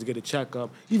doctors to get a checkup.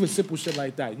 Even simple shit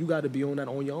like that. You got to be on that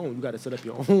on your own. You got to set up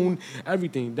your own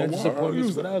everything. Dentist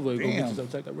appointments, whatever. Go get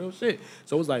yourself checked out, real shit.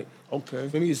 So it's like, Okay.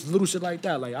 for me, it's little shit like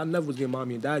that. Like, I never was getting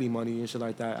mommy and daddy money and shit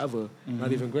like that ever.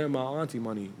 Not even grandma, auntie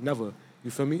money. Never.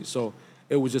 You feel me? So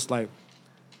it was just like,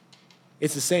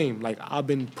 it's the same. Like, I've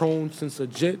been prone since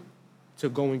legit to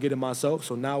go and get it myself.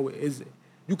 So now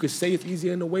you could say it's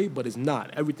easier in a way, but it's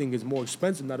not. Everything is more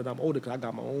expensive now that I'm older because I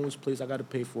got my own place I got to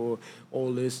pay for,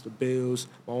 all this, the bills,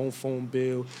 my own phone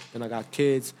bill, and I got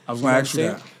kids. I was going to ask you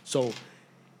that. So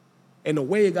in a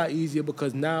way, it got easier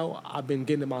because now I've been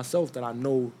getting it myself that I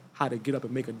know how to get up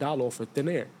and make a dollar off of thin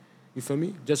air. You feel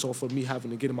me? Just off of me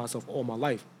having to get it myself all my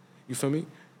life. You feel me?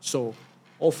 So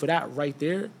off of that right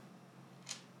there,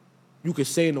 you could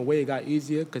say in a way it got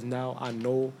easier because now I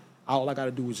know all I got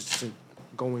to do is just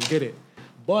go and get it.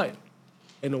 But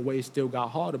in a way, it still got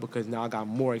harder because now I got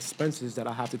more expenses that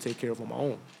I have to take care of on my own. You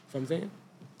know what I'm saying?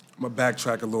 I'm going to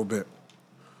backtrack a little bit.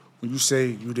 When you say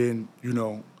you didn't,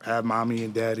 have mommy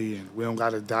and daddy, and we don't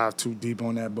got to dive too deep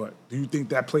on that, but do you think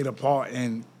that played a part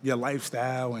in your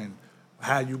lifestyle and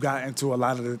how you got into a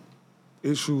lot of the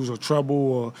issues or trouble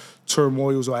or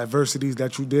turmoils or adversities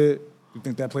that you did? You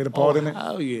think that played a part in it?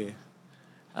 Hell yeah.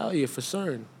 Hell yeah, for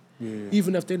certain. Yeah.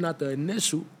 Even if they're not the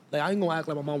initial. Like, I ain't gonna act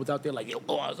like my mom was out there like, yo,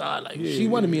 go outside. Like, she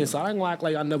wanted me inside. I ain't gonna act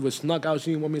like I never snuck out.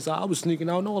 She didn't want me inside. I was sneaking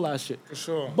out and all that shit. For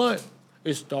sure. But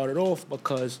it started off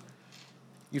because,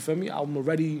 you feel me? I'm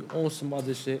already on some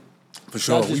other shit. For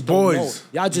sure. Y'all just We don't know boys. it.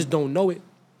 Y'all just don't know it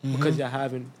because y'all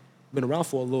haven't been around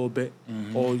for a little bit,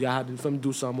 or y'all had to feel me,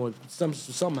 do something, or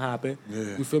something happened.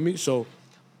 Yeah. You feel me? So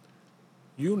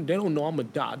they don't know I'm a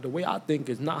die. The way I think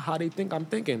is not how they think I'm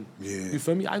thinking. Yeah. You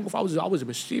feel me? I was a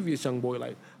mischievous young boy.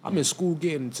 Like, I'm in school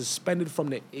getting suspended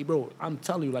from bro, I'm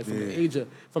telling you, like, from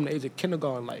the age of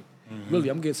kindergarten, like, really,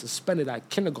 I'm getting suspended at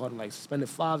kindergarten, like, suspended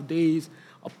 5 days.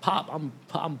 A pop,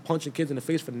 I'm punching kids in the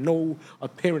face for no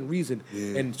apparent reason.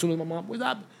 Yeah. And as soon as my mom was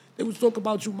up, they was talking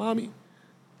about you, mommy.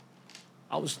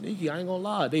 I was sneaky, I ain't gonna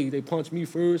lie. They punched me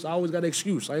first. I always got an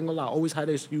excuse. I ain't gonna lie. I always had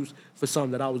an excuse for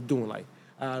something that I was doing. Like,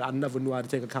 I never knew how to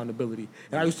take accountability.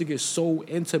 And I used to get so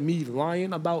into me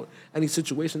lying about any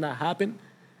situation that happened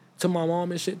to my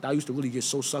mom and shit, that I used to really get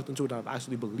so sucked into it that I'm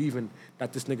actually believing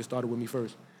that this nigga started with me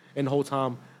first. And the whole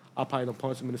time, I probably done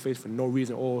punched him in the face for no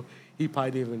reason, or he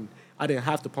probably I didn't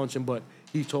have to punch him, but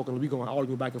he talking, we going to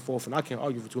argue back and forth, and I can't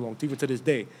argue for too long. Even to this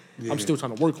day, I'm still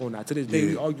trying to work on that. To this day,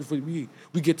 we argue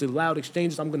we get to loud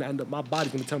exchanges, I'm going to end up, my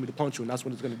body's going to tell me to punch you, and that's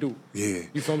what it's going to do. Yeah.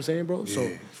 You feel what I'm saying, bro? Yeah,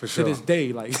 So, for sure. to this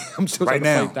day, like, I'm still Right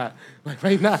trying to now. fight that. Like,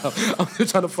 right now, I'm still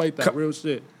trying to fight that real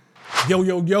shit. Yo,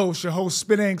 it's your host,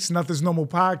 Spit Inks, Nothing's Normal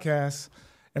Podcast.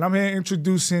 And I'm here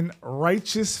introducing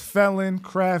Righteous Felon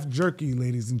Craft Jerky,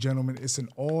 ladies and gentlemen. It's an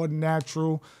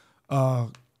all-natural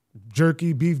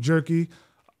jerky, beef jerky,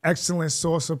 excellent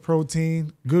source of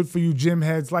protein, good for you gym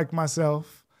heads like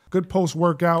myself, good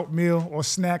post-workout meal or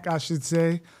snack, I should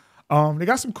say. They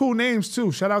got some cool names,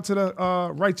 too. Shout out to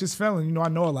the Righteous Felon. I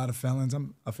know a lot of felons.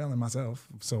 I'm a felon myself,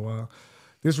 so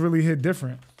this really hit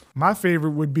different. My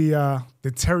favorite would be the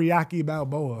Teriyaki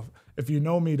Balboa. if you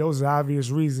know me, those are obvious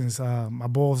reasons. My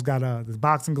boys got the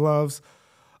boxing gloves.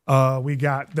 We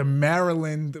got the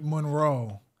Maryland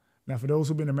Monroe. Now, for those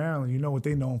who've been to Maryland, you know what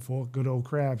they known for, good old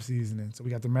crab seasoning. So we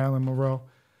got the Maryland Monroe.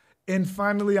 And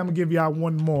finally, I'm going to give y'all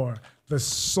one more, the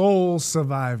Soul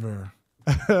Survivor.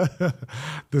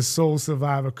 The Soul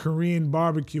Survivor, Korean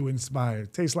barbecue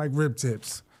inspired. Tastes like rib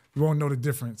tips. You won't know the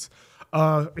difference.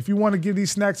 If you want to give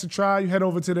these snacks a try, you head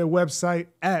over to their website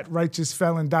at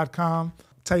righteousfelon.com.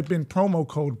 Type in promo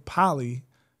code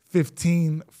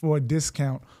POLY15 for a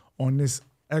discount on this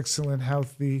excellent,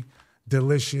 healthy,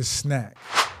 delicious snack.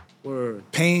 Word.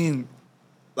 Pain,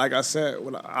 like I said,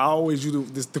 I always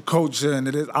use the culture, and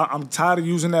I'm tired of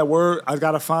using that word. I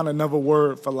got to find another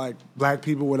word for like black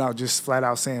people without just flat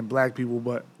out saying black people.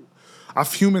 But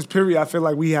us humans, period, I feel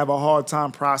like we have a hard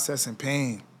time processing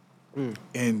pain.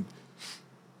 And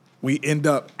we end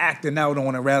up acting out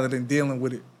on it rather than dealing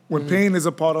with it. When pain is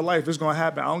a part of life, it's gonna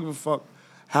happen. I don't give a fuck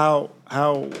how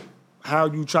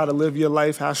you try to live your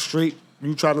life, how straight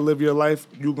you try to live your life,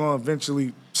 you're gonna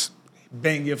eventually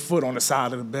bang your foot on the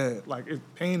side of the bed. Like,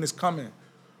 pain is coming.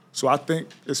 So I think,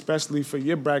 especially for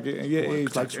your bracket and your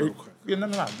age, like, no.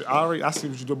 I see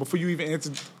what you do. Before you even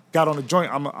got on the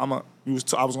joint, I'm gonna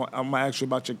ask you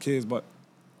about your kids, but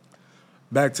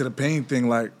back to the pain thing,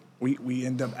 like, we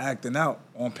end up acting out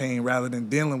on pain rather than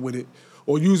dealing with it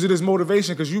or use it as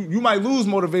motivation, because you might lose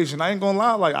motivation. I ain't gonna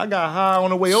lie. Like, I got high on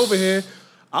the way over here.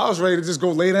 I was ready to just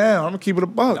go lay down. I'm gonna keep it a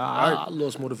buck. I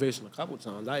lost motivation a couple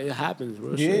times. It happens, bro.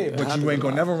 But you ain't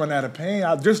gonna never run out of pain.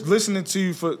 I just listening to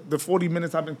you for the 40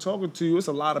 minutes I've been talking to you, it's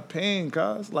a lot of pain,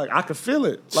 cuz. Like, I could feel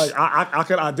it. Like, I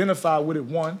could identify with it,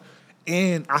 one,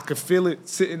 and I could feel it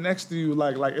sitting next to you.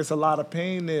 Like it's a lot of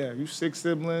pain there. You 6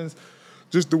 siblings.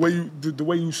 Just the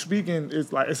way you speaking,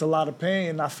 it's like it's a lot of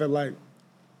pain. And I feel like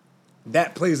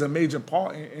that plays a major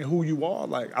part in who you are.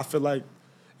 Like, I feel like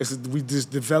we just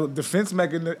develop defense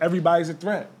mechanism. Everybody's a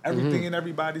threat. Everything and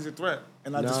everybody's a threat.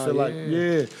 And I just feel like,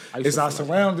 it's our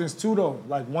surroundings too, though.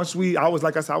 Like, once I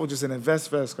was just an invest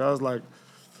fest. Cause I was like,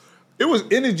 it was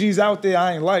energies out there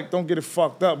I ain't like. Don't get it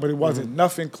fucked up, but it wasn't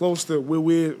nothing close to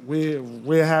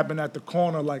where it happened at the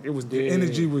corner. Like, it was the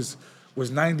energy was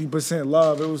 90%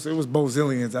 love. It was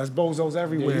bozillions. That's bozos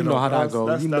everywhere. You know how that goes.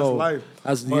 That's life.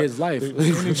 That's life.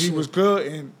 The energy was good,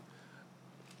 and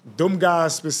them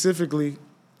guys specifically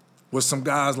was some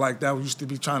guys like that who used to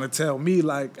be trying to tell me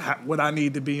like what I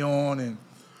need to be on, and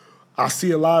I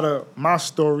see a lot of my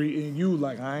story in you.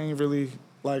 Like, I ain't really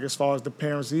like, as far as the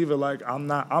parents either. Like, I'm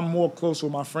more close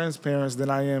with my friends' parents than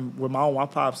I am with my own. My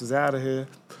pops is out of here,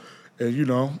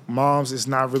 and moms, it's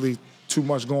not really too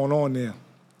much going on there.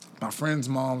 My friends'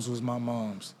 moms was my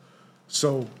moms.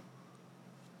 So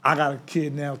I got a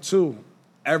kid now too.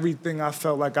 Everything I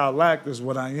felt like I lacked is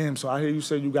what I am. So I hear you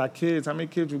say you got kids. How many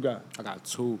kids you got? I got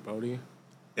 2, Brody.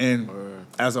 And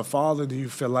as a father, do you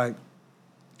feel like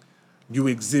you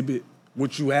exhibit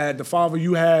what you had, the father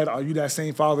you had? Are you that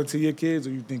same father to your kids,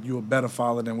 or you think you're a better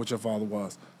father than what your father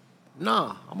was?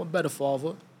 Nah, I'm a better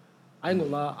father. I ain't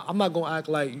gonna lie. I'm not gonna act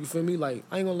like, you feel me? Like,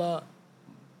 I ain't gonna lie.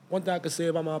 One thing I could say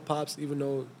about my pops, even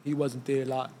though he wasn't there a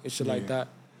lot and shit like that,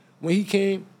 when he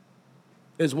came,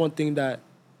 there's one thing that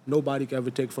nobody can ever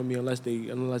take from me unless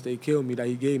they kill me, that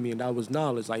he gave me, and that was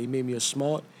knowledge. Like, he made me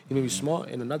smart,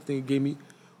 and another thing he gave me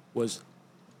was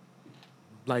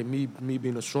like me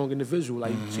being a strong individual.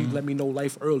 Like, he let me know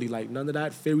life early. Like, none of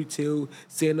that fairy tale,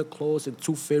 Santa Claus and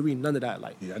Tooth Fairy, none of that.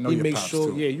 Like, I know he your made pops sure,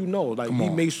 too. like, he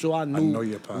made sure I knew know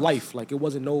your pops. life. Like, it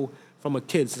wasn't from a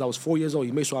kid. Since I was 4 years old,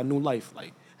 he made sure I knew life.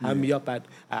 Like, having me up at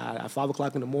 5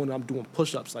 o'clock in the morning, I'm doing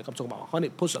push-ups. Like, I'm talking about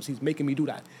 100 push-ups. He's making me do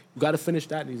that. You got to finish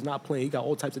that, and he's not playing. He got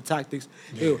all types of tactics.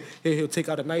 He'll take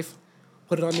out a knife,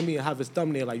 put it under me, and have his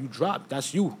thumb there. Like, you dropped.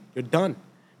 That's you. You're done.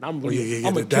 And I'm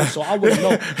a kid, so I wouldn't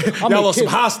know. Y'all was some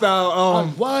hostile.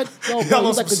 What? Yo, bro, y'all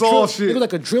was some saw shit. It was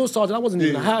like a drill sergeant. I wasn't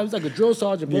even high. It was like a drill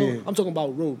sergeant, bro. Yeah. I'm talking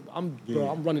about road. I'm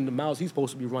running the miles. He's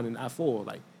supposed to be running at 4.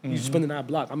 Like, he's spinning that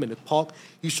block. I'm in the park.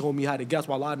 He's showing me how to guess.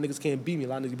 While a lot of niggas can't beat me. A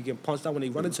lot of niggas be getting punched out when they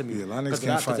run into me. Yeah, a lot of niggas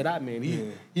can't fight. Because of that, man.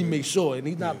 He makes sure, and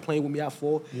he's not playing with me at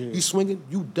 4. Yeah. He's swinging.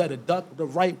 You better duck the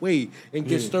right way and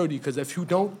get sturdy. Because if you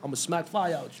don't, I'm gonna smack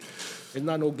fire out you. It's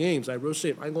not no games. Like, real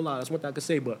shit. I ain't gonna lie. That's one thing I can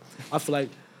say. But I feel like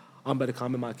I'm better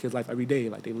calm in my kids' life every day.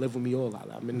 Like, they live with me all. Like,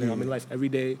 I'm in life every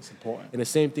day. It's important. And the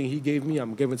same thing he gave me,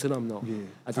 I'm giving to them, though. Yeah.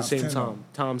 At the same time.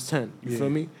 Times 10. You feel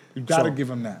me? You gotta give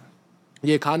him that.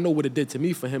 Yeah, because I know what it did to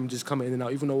me for him just coming in and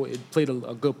out. Even though it played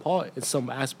a good part in some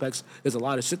aspects, there's a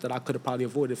lot of shit that I could have probably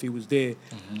avoided if he was there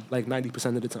like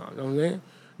 90% of the time. You know what I'm saying?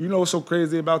 You know what's so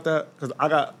crazy about that?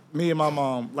 Because me and my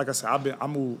mom, like I said, I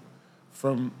moved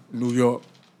from New York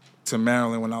to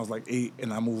Maryland when I was like 8,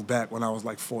 and I moved back when I was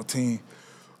like 14.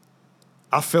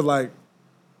 I feel like,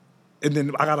 and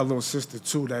then I got a little sister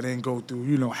too that didn't go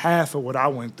through, half of what I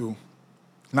went through.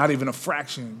 Not even a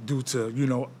fraction due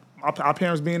to, our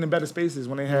parents being in better spaces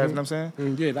when they have, you know what I'm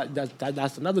saying? Yeah,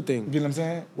 that's another thing. You know what I'm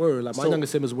saying? Word, like my younger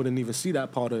siblings wouldn't even see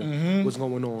that part of what's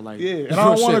going on. Like, Yeah, and I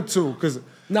don't want it to, because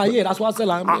that's why I said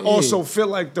like. I also feel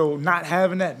like though not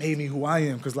having that made me who I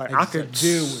am, because like I could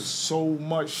deal with so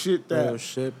much shit that real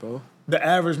shit, bro. The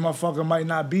average motherfucker might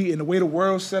not be. And the way the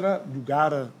world's set up, you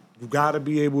gotta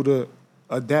be able to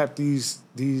adapt these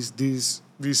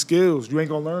skills. You ain't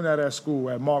gonna learn that at school,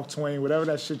 at Mark Twain, whatever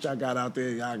that shit y'all got out there,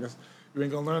 y'all. You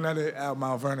ain't gonna learn that at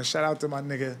Mount Vernon. Shout out to my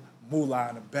nigga Moolah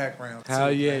in the background. Hell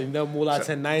too, yeah, man. you know Moolah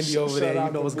 1090 over there.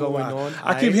 You know what's going on.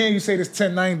 I keep hearing you say this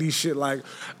 1090 shit. Like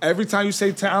every time you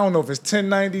say 10, I don't know if it's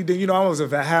 1090. Then I was a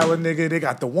Valhalla nigga. They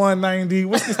got the 190.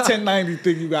 What's this 1090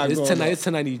 thing you got going on? It's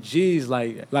 1090 G's.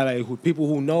 Like people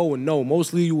who know and know.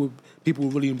 Mostly people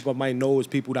who really might know is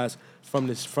people that's from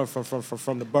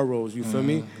the boroughs. You feel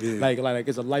me? Yeah. Like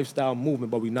it's a lifestyle movement,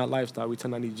 but we not lifestyle. We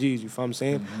 1090 G's. You feel what I'm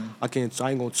saying? I ain't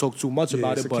gonna talk too much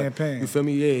about it's it, a but campaign. you feel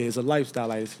me? Yeah, it's a lifestyle.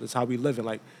 Like it's how we living.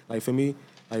 Like for me,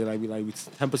 we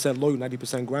 10% loyal,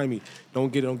 90% grimy.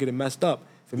 Don't get it messed up.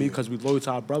 For me, because we loyal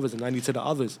to our brothers and 90 to the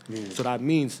others. Yeah. So that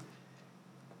means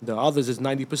the others is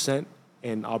 90%.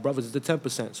 And our brothers is the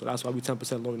 10%, so that's why we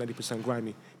 10% loyal, 90%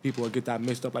 grimy. People will get that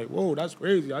mixed up, like, whoa, that's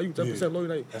crazy. Are you 10%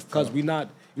 loyal? Because we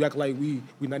not. You act like we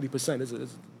 90%.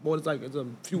 It's more. It's like it's a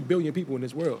few billion people in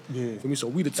this world. Yeah. Feel me? So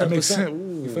we the 10%. That makes sense.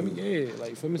 You feel me? Yeah.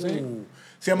 Like feel me saying?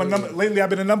 See, lately I've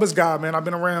been a numbers guy, man. I've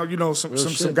been around,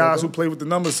 some guys who play with the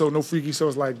numbers, so no freaky. So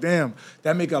it's like, damn,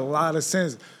 that make a lot of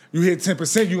sense. You hit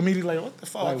 10%, you immediately like, what the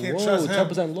fuck? I can't trust him.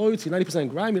 10% loyalty, 90%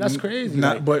 grimy. That's crazy.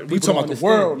 But we talking about the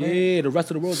world, man. Yeah, the rest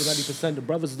of the world is 90%. The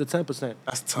brothers is the 10%.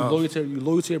 That's tough. You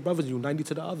loyal to your brothers, you 90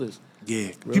 to the others.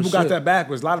 Yeah. People got that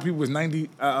backwards. A lot of people was 90-10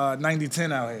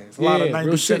 out here. It's a lot of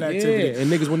 90% activity. Yeah, and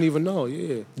niggas wouldn't even know,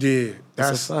 yeah. Yeah,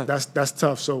 that's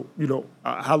tough. So,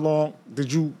 how long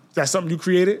that's something you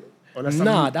created? Or that's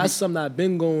that's something that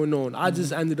been going on. I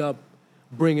just ended up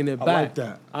bringing it back. I like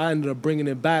that. I ended up bringing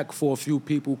it back for a few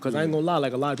people because I ain't gonna lie,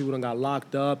 like a lot of people done got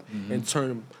locked up and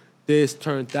turned this,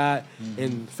 turned that,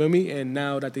 and feel me? And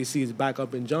now that they see it's back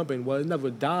up and jumping, well, it never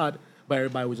died, but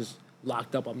everybody was just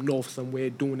locked up up north somewhere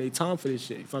doing their time for this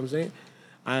shit. You feel what I'm saying?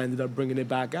 I ended up bringing it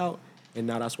back out, and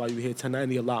now that's why you hear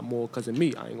 1090 a lot more because of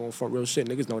me. I ain't gonna front real shit.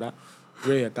 Niggas know that.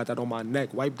 Yeah, got that on my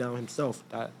neck, wiped down himself.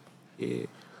 That, yeah.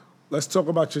 Let's talk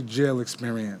about your jail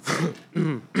experience.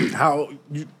 How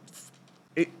you...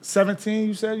 17,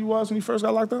 you said you was when you first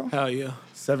got locked up? Hell yeah.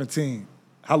 17.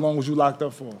 How long was you locked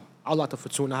up for? I was locked up for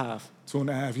 2.5.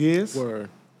 2.5 years? Word.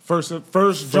 First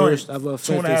joint. Ever.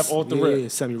 2.5 off the rip. Yeah,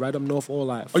 sent me right up north, all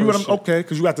that. Oh, you went okay,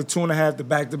 because you got the 2.5, the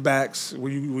back-to-backs,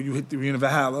 when you hit the in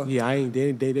Valhalla. Yeah,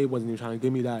 they wasn't even trying to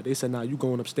give me that. They said, nah, you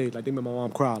going upstate. Like, they made my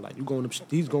mom cry. Like,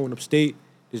 he's going upstate.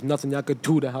 There's nothing y'all could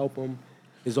do to help him.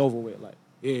 It's over with. Like,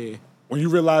 yeah. When you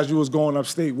realized you was going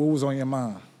upstate, what was on your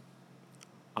mind?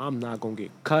 I'm not going to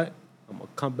get cut. I'm going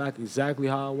to come back exactly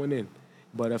how I went in.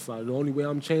 But the only way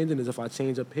I'm changing is if I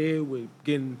change up here with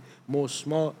getting more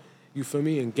smart, you feel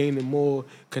me, and gaining more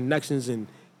connections and,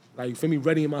 like, you feel me,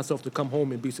 readying myself to come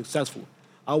home and be successful.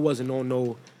 I wasn't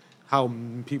on how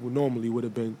people normally would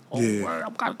have been, word,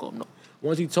 I'm got to go. No.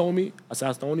 Once he told me, I said,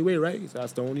 that's the only way, right? He said,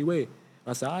 that's the only way.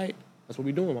 I said, all right, that's what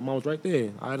we doing. My mom was right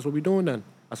there. All right, that's what we doing then.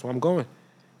 That's where I'm going.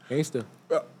 Gangster.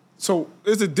 So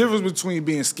there's a difference between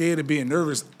being scared and being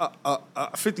nervous.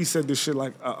 50 said this shit,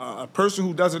 like, a person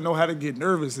who doesn't know how to get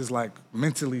nervous is, like,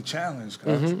 mentally challenged.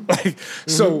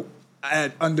 So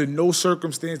under no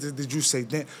circumstances did you say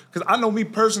that. Because I know me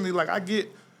personally, like,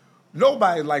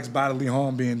 nobody likes bodily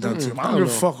harm being done to them. I don't give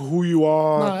a fuck who you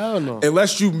are. Nah, hell no.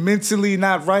 Unless you mentally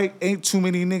not right, ain't too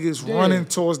many niggas running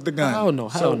towards the gun.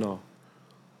 Hell no.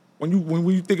 When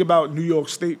you think about New York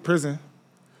State Prison,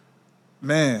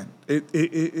 man,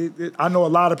 I know a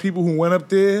lot of people who went up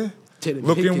there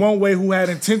looking one way who had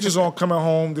intentions on coming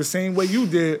home the same way you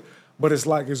did, but it's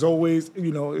like it's always,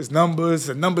 it's numbers,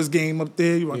 a numbers game up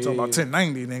there. You want to talk about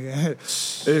 1090, nigga.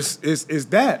 It's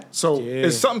that. So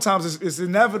it's sometimes it's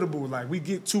inevitable. Like we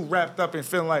get too wrapped up and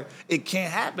feeling like it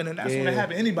can't happen, and that's when it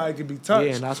happens. Anybody can be touched.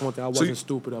 Yeah, and that's one thing I wasn't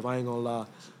stupid of. I ain't gonna lie.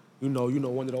 You know,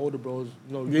 one of the older bros,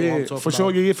 what I'm talking for sure,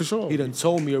 about. yeah, for sure. He done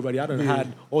told me already. I done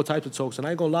had all types of talks. And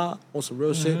I ain't gonna lie, on some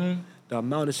real shit, the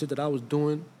amount of shit that I was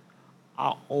doing,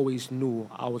 I always knew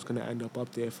I was gonna end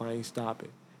up there if I ain't stop it.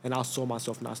 And I saw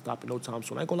myself not stopping no time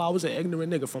soon. I ain't gonna lie, I was an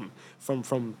ignorant nigga from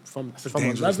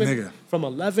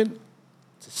 11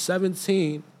 to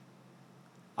 17.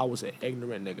 I was an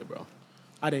ignorant nigga, bro.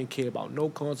 I didn't care about no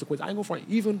consequence. I ain't gonna front.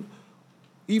 Even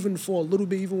Even for a little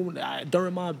bit,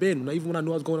 during my bid, even when I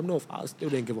knew I was going up north, I still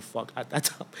didn't give a fuck at that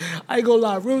time. I ain't gonna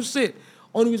lie, real shit.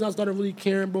 Only reason I started really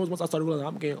caring, bro, is once I started realizing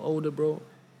I'm getting older, bro.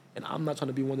 And I'm not trying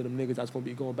to be one of them niggas that's gonna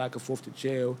be going back and forth to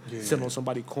jail, sitting on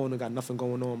somebody's corner, got nothing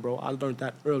going on, bro. I learned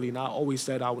that early, and I always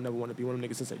said I would never want to be one of them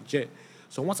niggas since a jet.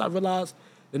 So once I realized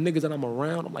the niggas that I'm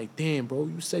around, I'm like, damn, bro,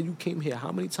 you said you came here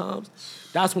how many times?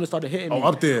 That's when it started hitting me. Oh,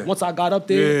 up there. Once I got up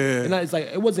there, and it's like,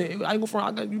 I ain't go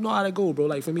front, you know how to go, bro.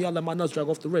 Like, for me, I let my nuts drag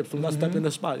off the rips. When I stepped in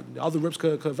the spot, the other rips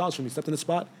could vouch for me. Stepped in the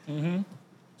spot.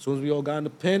 As soon as we all got in the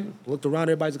pen, looked around,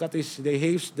 everybody's got their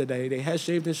head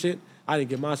shaved and shit. I didn't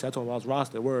get my shit. I told them I was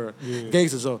rostered. We're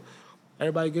gangsters. So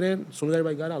everybody get in. As soon as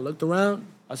everybody got out, looked around.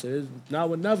 I said, it's now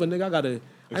or never, nigga.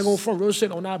 I ain't going front real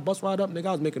shit on that bus ride up, nigga.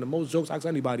 I was making the most jokes. Ask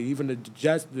anybody, even the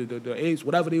Jets, the A's,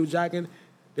 whatever they was jacking.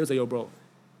 They would say, yo, bro,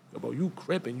 you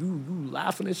crippin', you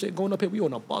laughing and shit going up here. We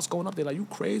on a bus going up there like, you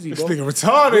crazy, bro. This nigga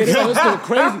retarded. Yeah, this nigga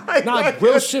crazy. Nah,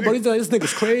 real shit, bro. This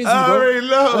nigga's crazy, bro. I already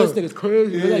know. This nigga's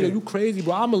crazy. Yeah. Like, yo, you crazy,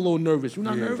 bro. I'm a little nervous. You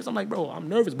not nervous? I'm like, bro, I'm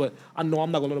nervous, but I know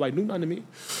I'm not gonna let nobody do nothing to me.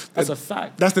 That's a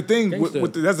fact. That's the thing.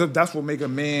 That's what make a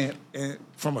man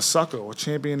from a sucker or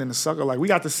champion in a sucker. Like, we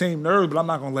got the same nerves, but I'm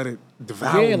not gonna let it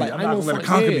devour me. Like, I'm not gonna let it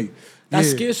conquer me. That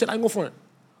scared shit, I ain't gonna front.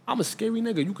 I'm a scary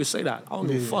nigga. You could say that. I don't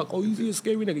give a fuck. Oh, you a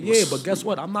scary nigga. Yeah, but guess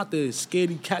what? I'm not the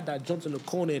scaredy cat that jumps in the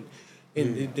corner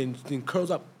and then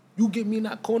curls up. You get me in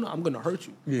that corner, I'm gonna hurt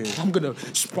you. Yeah. I'm gonna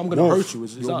hurt you.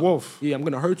 You're a wolf. Yeah, I'm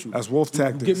gonna hurt you. That's wolf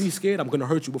tactics. You get me scared, I'm gonna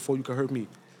hurt you before you can hurt me.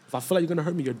 If I feel like you're gonna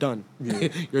hurt me, you're done. Yeah.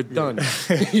 You're done.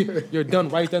 You're done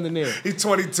right then and there. He's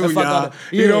 22, y'all.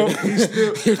 You know, he's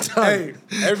still. You're done.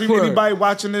 Hey, anybody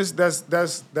watching this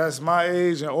that's my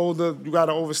age and older, you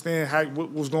gotta understand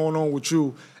what's going on with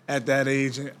you at that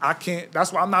age. And I can't.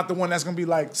 That's why I'm not the one that's gonna be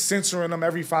like censoring them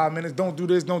every 5 minutes. Don't do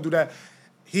this. Don't do that.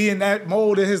 He in that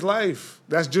mode in his life.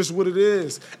 That's just what it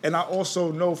is. And I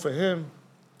also know for him,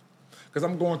 because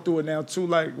I'm going through it now too.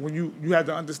 Like when you have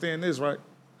to understand this, right?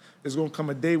 There's gonna come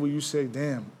a day where you say,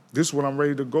 damn, this is what I'm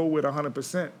ready to go with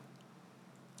 100%.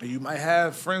 And you might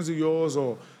have friends of yours,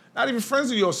 or not even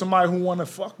friends of yours, somebody who wanna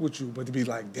fuck with you, but to be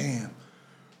like, damn,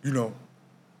 you know,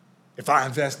 if I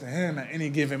invest in him at any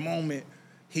given moment,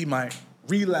 he might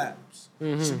relapse.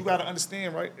 Mm-hmm. So you gotta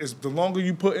understand, right? Is the longer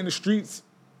you put in the streets,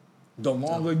 the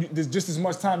longer there's just as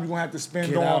much time you're gonna have to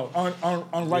spend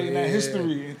on writing that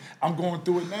history. And I'm going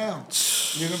through it now.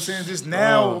 You know what I'm saying? Just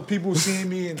now, people seeing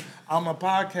me and I'm a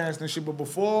podcast and shit. But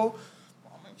before,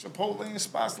 I'm in Chipotle and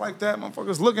spots like that,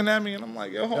 motherfuckers looking at me and I'm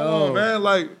like, yo, hold on, man.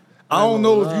 Like, I don't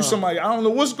know if you somebody, I don't know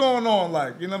what's going on.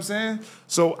 Like, you know what I'm saying?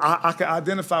 So I can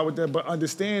identify with that, but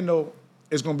understand though,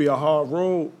 it's gonna be a hard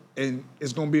road. And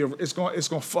it's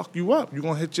gonna fuck you up. You're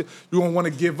gonna want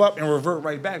to give up and revert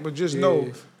right back. But just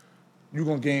know you're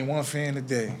gonna gain one fan a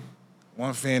day.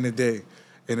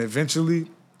 And eventually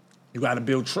you gotta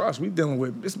build trust. We dealing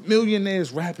with this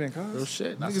millionaires rapping, cuz. Real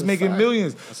shit. Niggas making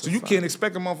millions. So you can't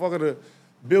expect a motherfucker to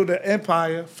build an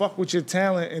empire, fuck with your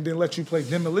talent, and then let you play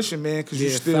Demolition Man because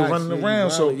you're still running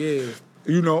around. So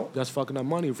you know, that's fucking up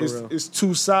money for real. It's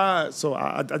two sides, so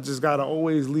I just gotta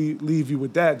always leave you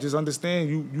with that. Just understand,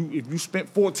 you if you spent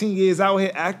 14 years out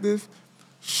here active,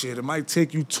 shit, it might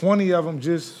take you 20 of them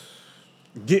just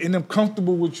getting them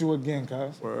comfortable with you again,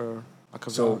 cuz.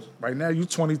 So right now you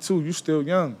 22, you still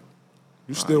young.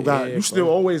 You still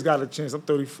always got a chance. I'm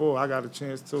 34, I got a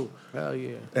chance too. Hell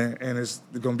yeah. And it's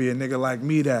gonna be a nigga like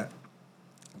me that,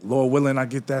 Lord willing, I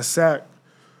get that sack.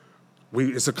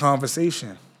 It's a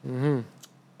conversation. Mm-hmm.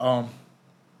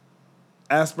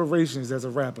 Aspirations as a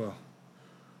rapper.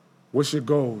 What's your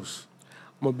goals?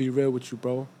 I'm gonna be real with you,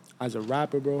 bro. As a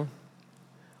rapper, bro,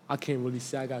 I can't really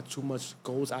say I got too much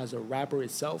goals as a rapper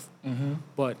itself. Mm-hmm.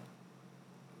 But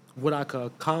what I could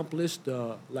accomplish,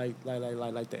 the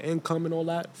income and all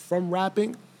that from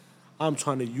rapping, I'm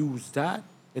trying to use that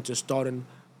into starting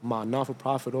my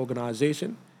non-for-profit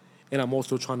organization, and I'm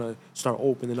also trying to start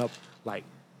opening up like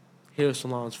hair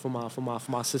salons for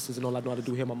my sisters and all I know how to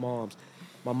do hair. My moms,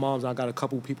 I got a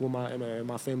couple people in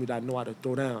my family that know how to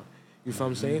throw down. You feel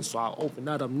what I'm saying? So I'll open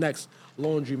that up next.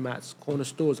 Laundry mats, corner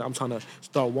stores. I'm trying to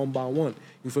start one by one.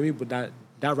 You feel me? But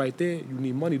that right there, you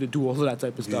need money to do all of that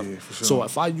type of stuff. Yeah, for sure. So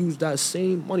if I use that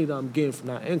same money that I'm getting from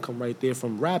that income right there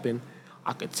from rapping,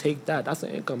 I could take that. That's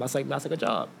an income. That's like a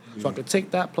job. Yeah. So I could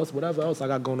take that plus whatever else I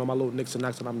got going on, my little nicks and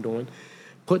knacks that I'm doing,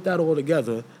 put that all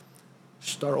together,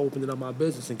 start opening up my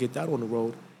business and get that on the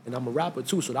road. And I'm a rapper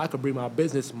too, so that I could bring my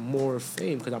business more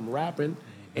fame because I'm rapping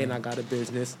and I got a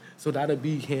business. So that'll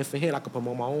be hand for hand. I could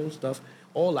promote my own stuff,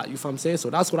 all that, you feel what I'm saying?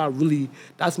 So that's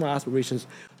that's my aspirations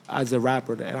as a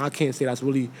rapper. And I can't say that's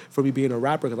really for me being a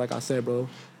rapper because like I said, bro,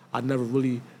 I never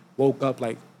really woke up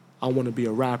like I want to be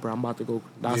a rapper. I'm about to go.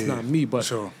 That's not me. But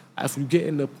sure. if you get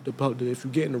in if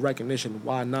you get in the recognition,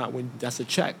 why not? When that's a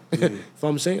check. You know what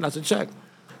I'm saying? That's a check.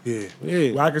 Yeah.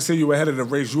 Yeah. Well, I can say you ahead of the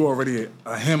race. You already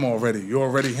a him already. You're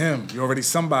already him. You're already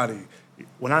somebody.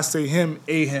 When I say him,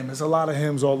 a him, there's a lot of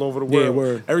hymns all over the world. Yeah,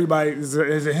 word. Everybody,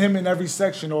 there's a hymn in every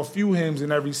section or a few hymns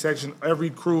in every section.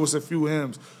 Every crew is a few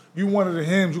hymns. You one of the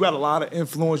hymns, you got a lot of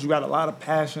influence, you got a lot of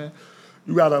passion,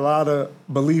 you got a lot of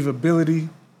believability,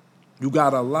 you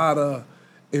got a lot of,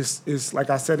 it's like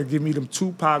I said, it give me them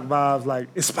Tupac vibes, like,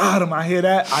 it's Spottem, I hear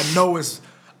that, I know it's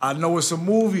a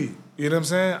movie. You know what I'm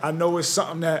saying? I know it's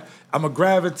something that I'm going to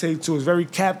gravitate to. It's very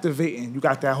captivating. You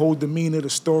got that whole demeanor, the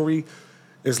story.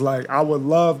 It's like, I would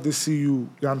love to see you, you know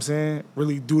what I'm saying,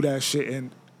 really do that shit.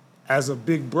 And as a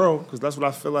big bro, because that's what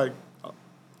I feel like,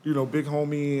 you know, big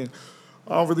homie, and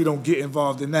I don't get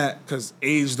involved in that because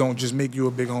age don't just make you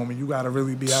a big homie. You got to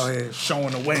really be out here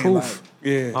showing the way. Proof. Like,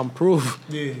 yeah. I'm proof.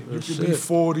 Yeah, you could be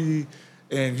 40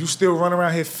 and you still run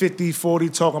around here 50, 40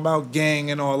 talking about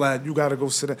gang and all that. You got to go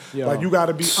sit down. Yo. Like, you got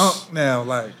to be now.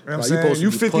 Like, you know what I'm saying? You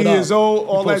You 50 years old,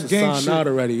 all that gang shit. Out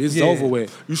already. It's over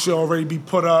with. You should already be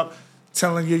put up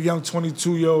telling your young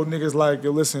 22-year-old niggas like,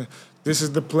 yo, listen, this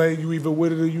is the play. You either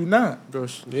with it or you not.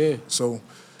 Yeah. So,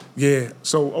 yeah.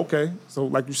 So, okay. So,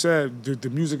 like you said, the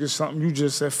music is something you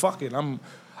just said, fuck it.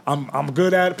 I'm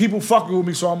good at it. People fucking with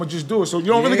me, so I'm going to just do it. So, you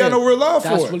don't really got no real love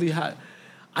for it. That's really hot.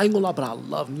 I ain't gonna lie, but I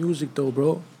love music, though,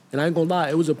 bro. And I ain't gonna lie,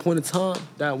 it was a point in time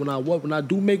that when I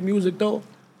do make music, though,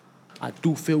 I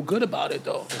do feel good about it,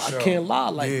 though. Sure. I can't lie.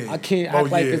 Like, Yeah. I can't act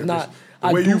like it's not. The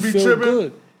I way do you be feel tripping?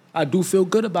 good. I do feel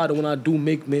good about it when I do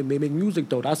make music,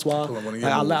 though. That's why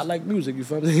I like music, you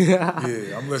feel me?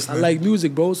 Yeah, I'm listening. I like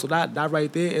music, bro. So that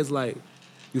right there is like,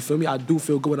 you feel me? I do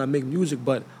feel good when I make music,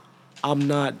 but I'm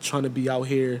not trying to be out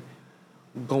here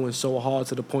going so hard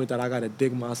to the point that I gotta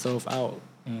dig myself out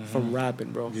from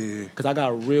rapping, bro. Yeah. Cause I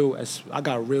got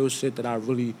real shit that I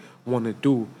really want to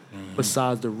do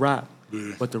besides the rap.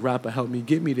 Yeah. But the rapper helped me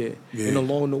get me there. Yeah. And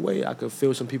along the way, I could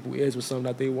fill some people's ears with something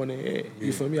that they want to hear.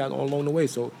 You feel me? Along the way.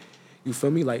 So, you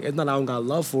feel me? Like, it's not I don't got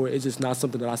love for it. It's just not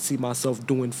something that I see myself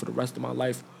doing for the rest of my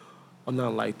life. I'm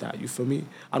not like that. You feel me?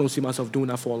 I don't see myself doing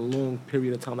that for a long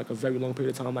period of time, like a very long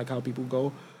period of time, like how people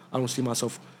go. I don't see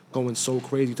myself going so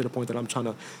crazy to the point that I'm trying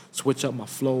to switch up my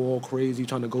flow all crazy,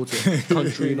 trying to go to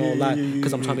country and all that,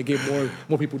 because I'm trying to get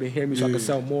more people to hear me so I can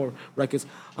sell more records.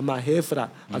 I'm not here for that.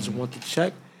 I just want to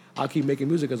check. I'll keep making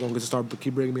music as long as it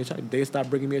keep bringing me a check. The day it stop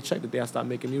bringing me a check, the day I stop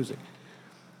making music.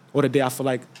 Or the day I feel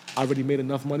like I already made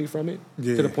enough money from it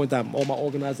to the point that all my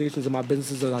organizations and my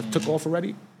businesses that I took off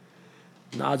already,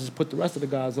 now I just put the rest of the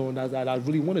guys on that I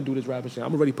really want to do this rapping shit.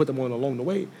 I'm already put them on along the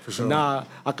way. For sure. Now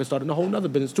I can start in a whole nother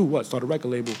business too. What? Start a record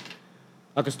label.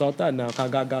 I can start that now. I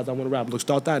got guys I want to rap. Look,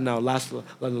 start that now. Last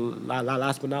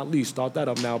but not least, start that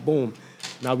up now. Boom.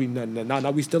 Now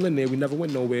we still in there. We never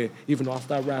went nowhere, even though I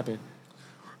started rapping.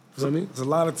 You know what I mean? There's a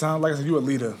lot of times, like I said, you a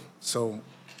leader, so,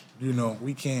 you know,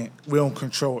 we don't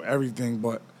control everything,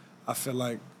 but I feel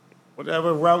like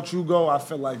whatever route you go, I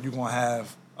feel like you're going to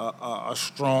have a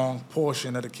strong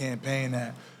portion of the campaign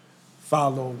that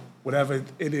follow whatever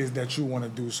it is that you want to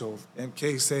do. So if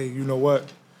MK say, you know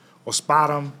what, or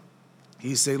Spottem,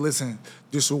 he say, listen,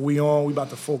 this is what we on, we about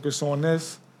to focus on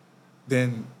this,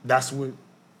 then that's what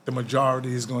the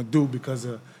majority is going to do because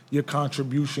of your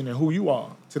contribution and who you are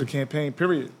to the campaign,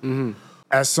 period. Mm-hmm.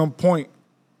 At some point,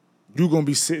 you're going to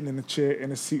be sitting in a chair,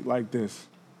 in a seat like this,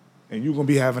 and you're going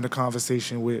to be having a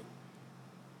conversation with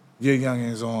your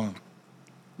youngins on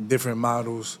different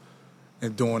models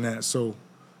and doing that. So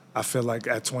I feel like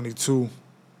at 22,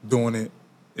 doing it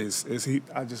is he.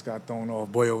 I just got thrown off.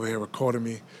 Boy over here recording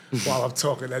me while I'm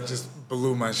talking. That just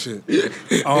blew my shit.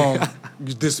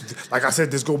 This, like I said,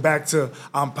 this go back to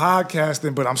I'm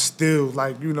podcasting, but I'm still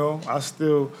like, you know,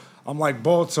 I'm like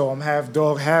Balto. I'm half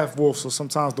dog, half wolf. So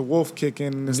sometimes the wolf kick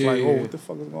in and it's like, oh, what the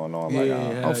fuck is going on? Like,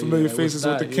 unfamiliar faces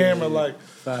with the camera. Like,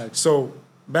 so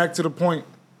back to the point.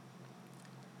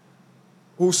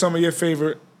 Who's some of your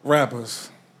favorite rappers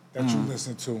that you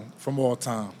listen to from all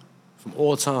time? From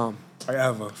all time. Like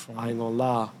ever. I ain't gonna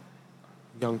lie.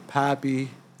 Young Pappy,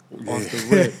 off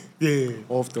the rip.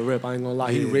 Off the rip. I ain't gonna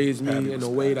lie. He raised me in a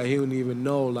way that he didn't even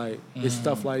know. Like, it's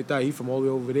stuff like that. He from all the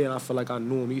way over there, and I feel like I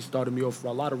knew him. He started me off for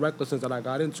a lot of recklessness that I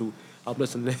got into. I'm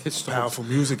listening to his songs. Powerful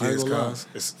music is, guys.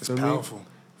 It's powerful.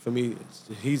 For me,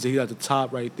 he's at the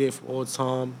top right there from all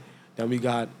time. Then we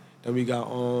got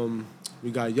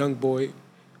Young Boy.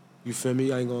 You feel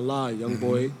me? I ain't gonna lie, Young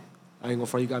Boy. I ain't gonna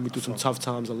front. He got me through some tough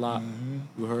times a lot.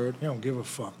 You heard? He don't give a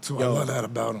fuck, too. I love that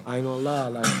about him. I ain't gonna lie,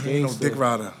 like He ain't no dick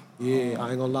rider. Yeah, I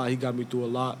ain't gonna lie. He got me through a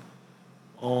lot.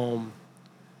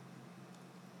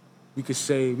 we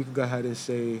could go ahead and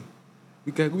say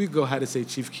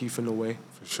Chief Keef in a way.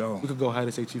 For sure. We could go ahead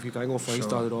and say Chief Keef. I ain't gonna front. He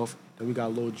started off. Then we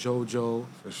got Lil JoJo.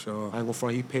 For sure. I ain't gonna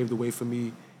front. He paved the way for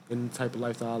me in the type of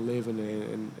life that I live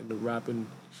and the rapping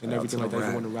and everything like that. If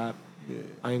you want to rap,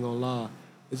 I ain't gonna lie.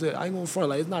 I ain't gonna front.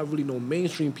 Like, it's not really no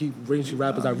mainstream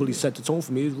rappers that really set the tone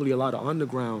for me. It's really a lot of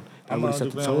underground that really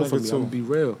set the tone for me. I'm gonna be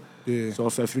real. Yeah. So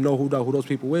if you know who those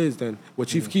people is, then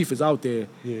Chief Keef is out there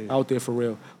for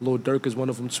real. Lil Durk is one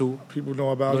of them too. People know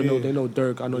about They know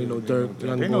Durk. I know they know Durk.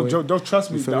 They know Joe. Don't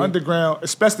trust me. The underground,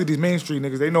 especially these mainstream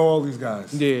niggas, they know all these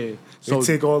guys. Yeah. So they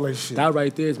take all that shit. That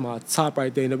right there is my top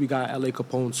right there. And then we got L.A.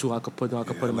 Capone too. I could put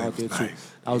him out there too.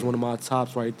 That was one of my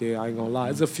tops right there. I ain't gonna lie.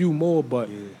 There's a few more, but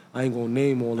I ain't gonna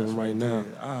name all of them right now.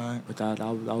 All right. But that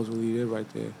was really it right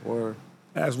there. Or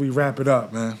as we wrap it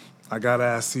up, man, I gotta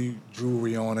ask you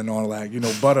jewelry on and all that. You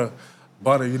know, Butter,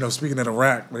 you know, speaking of the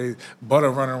rack, Butter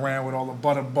running around with all the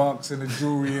butter bucks and the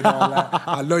jewelry and all that.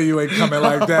 I know you ain't coming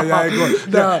like that. Y'all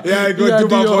ain't gonna do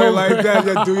my boy like that.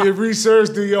 Y'all do your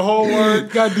research, do your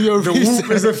homework. Gotta do your research. The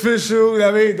whoop is official. You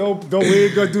know what I mean, we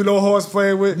ain't gonna do no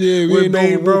horseplay with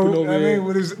Babe, bro. You know what I mean,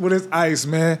 with his ice,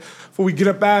 man. Before we get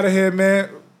up out of here, man.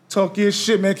 Talk your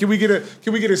shit, man. Can we get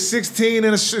a 16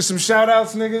 and some shout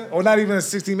outs, nigga? Or not even a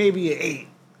 16, maybe an 8.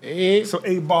 8? So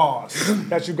 8 bars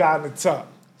that you got in the tuck.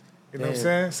 You know what I'm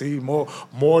saying? See, more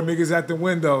niggas at the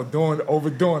window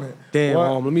overdoing it.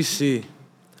 Damn, let me see.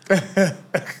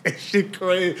 Shit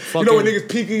crazy. You know when niggas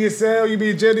peek in your cell, you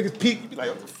be in jail, niggas peek, you be like,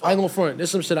 what the fuck? I ain't gonna front.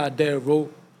 There's some shit I dead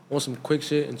wrote on some quick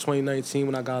shit in 2019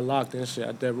 when I got locked and shit.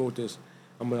 I dead wrote this.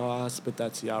 I'll spit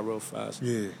that to y'all real fast.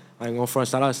 Yeah. I ain't gonna front.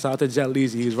 Shout out to Jet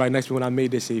Leezy. He was right next to me when I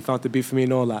made this shit. He found the beat for me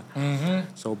and all that.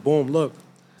 Mm-hmm. So boom, look.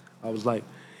 I was like,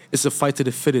 it's a fight to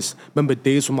the fittest. Remember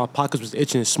days when my pockets was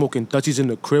itching, smoking Dutchies in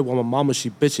the crib while my mama, she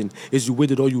bitching. Is you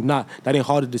with it or you not? That ain't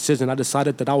hard a decision. I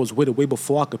decided that I was with it way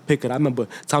before I could pick it. I remember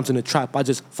times in the trap, I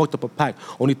just fucked up a pack.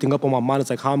 Only thing up on my mind is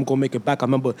like how I'm gonna make it back. I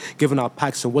remember giving out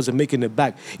packs and wasn't making it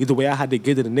back. Either way, I had to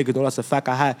get it. A nigga know that's a fact.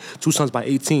 I had 2 sons by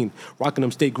 18. Rocking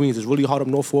them state greens. It's really hard up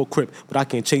north for a crip, but I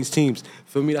can't change teams.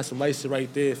 Feel me? That's some light shit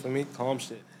right there. For me, calm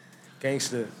shit.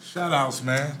 Gangster. Shout outs,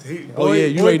 man. You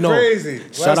already know. Crazy.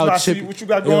 Shout out Chippy. What you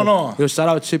got going on? Yo, shout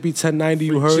out Chippy 1090.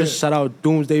 You heard. Shout out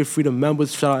Doomsday Freedom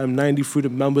members. Shout out M90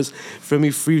 Freedom members. Feel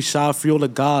me? Free all the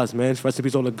guys, man. Rest in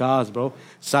peace, all the guys, bro.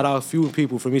 Shout out a few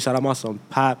people for me. Shout out my son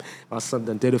Pap. My son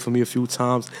done did it for me a few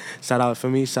times. Shout out for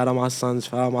me. Shout out my sons.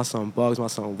 Shout out my son Bugs. My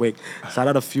son Wick. Shout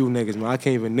out a few niggas, man. I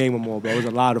can't even name them all, bro. There's a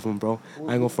lot of them, bro. I ain't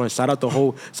gonna front. Shout out the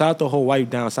whole wipe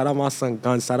down. Shout out my son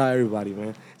Guns. Shout out everybody,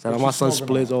 man. Shout out my son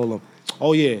Splits. All of them.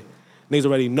 Oh yeah. Niggas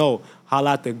already know.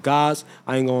 Holla at the guys.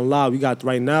 I ain't gonna lie. We got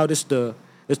right now, this the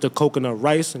coconut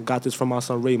rice. And got this from my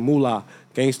son Ray Moolah.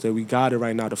 Gangster, we got it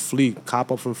right now. The Flea.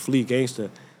 Cop up from Flea.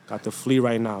 Gangster. Got the Flea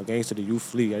right now. Gangster, the U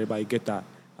Flea. Everybody get that.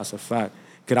 That's a fact.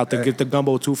 Get the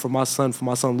gumbo too for my son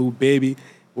Lou Baby.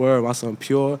 Word, my son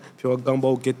Pure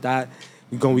Gumbo, get that.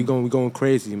 We going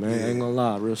crazy, man. I ain't gonna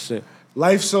lie, real shit.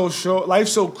 Life so short, life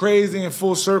so crazy in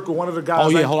full circle. One of the guys. Oh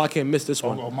yeah, hold on, I can't miss this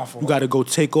one. My fault. You gotta go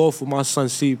take off with my son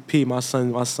CP, my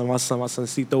son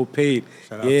Cito paid.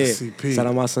 Shout out to CP. Shout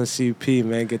out my son CP,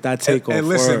 man. Get that take off. And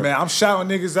listen, man, I'm shouting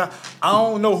niggas out. I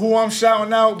don't know who I'm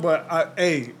shouting out, but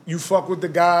hey, you fuck with the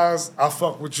guys, I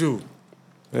fuck with you.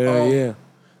 Yeah.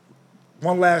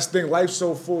 One last thing, life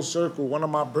so full circle. One of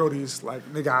my brodies, like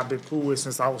nigga, I've been cool with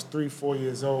since I was 3-4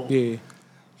 years old. Yeah.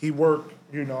 He worked.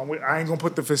 You know, I ain't gonna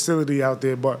put the facility out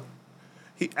there, but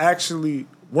he actually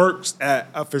works at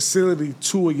a facility,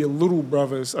 2 of your little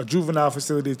brothers, a juvenile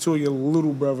facility, 2 of your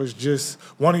little brothers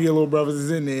one of your little brothers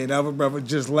is in there, and the other brother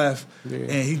just left. Yeah.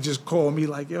 And he just called me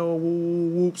like, yo,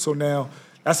 whoop, whoop. So now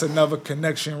that's another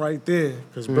connection right there,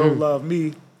 because bro loved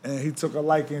me, and he took a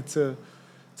liking to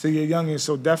your youngin'.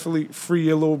 So definitely free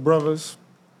your little brothers.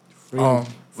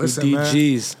 Listen,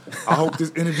 DGs. Man, I hope this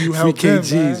interview helped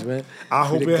them, man. I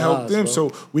hope it helped them bro.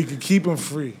 So we can keep them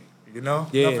free, you know?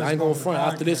 Yeah, I ain't gonna front.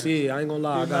 After this, I ain't gonna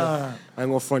lie. I ain't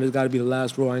gonna front. This gotta be the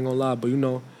last row. I ain't gonna lie. But, you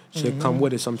know, shit come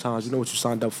with it sometimes. You know what you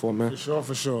signed up for, man.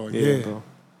 For sure. Yeah, bro.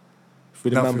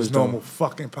 Free the Nothing's members, normal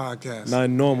fucking podcast.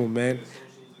 Nothing normal, man.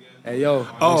 Hey, yo.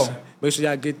 Make sure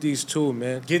y'all get these two,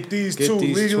 man. Get these two.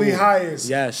 Legally highest.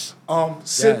 Yes.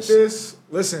 This.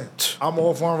 Listen, I'm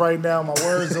off on right now. My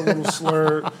words are a little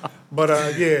slurred.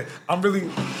 But yeah, I'm really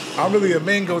a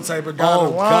mango type of guy. The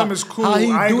lime is cool. How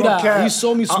he I ain't do gonna that? cap. He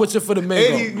saw me switching for the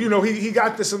mango. And he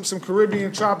got some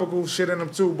Caribbean tropical shit in him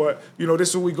too. But you know, this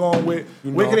is what we going with.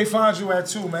 Where can they find you at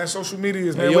too, man? Social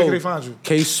medias, man. Where can they find you?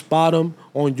 Spottem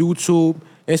on YouTube,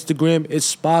 Instagram.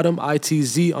 It's Spottem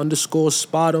ITZ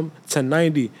 _Spottem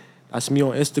 1090. That's me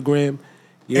on Instagram.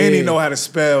 And he know how to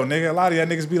spell, nigga. A lot of y'all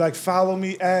niggas be like, follow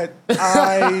me at Nah,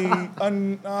 I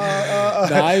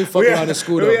ain't fucking around in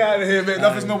school, though. We out of here, man.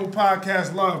 Enough is Noble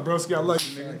Podcast. Love, broski. I love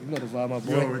you, nigga. You know the vibe, my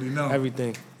boy. You already know.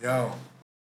 Everything. Yo.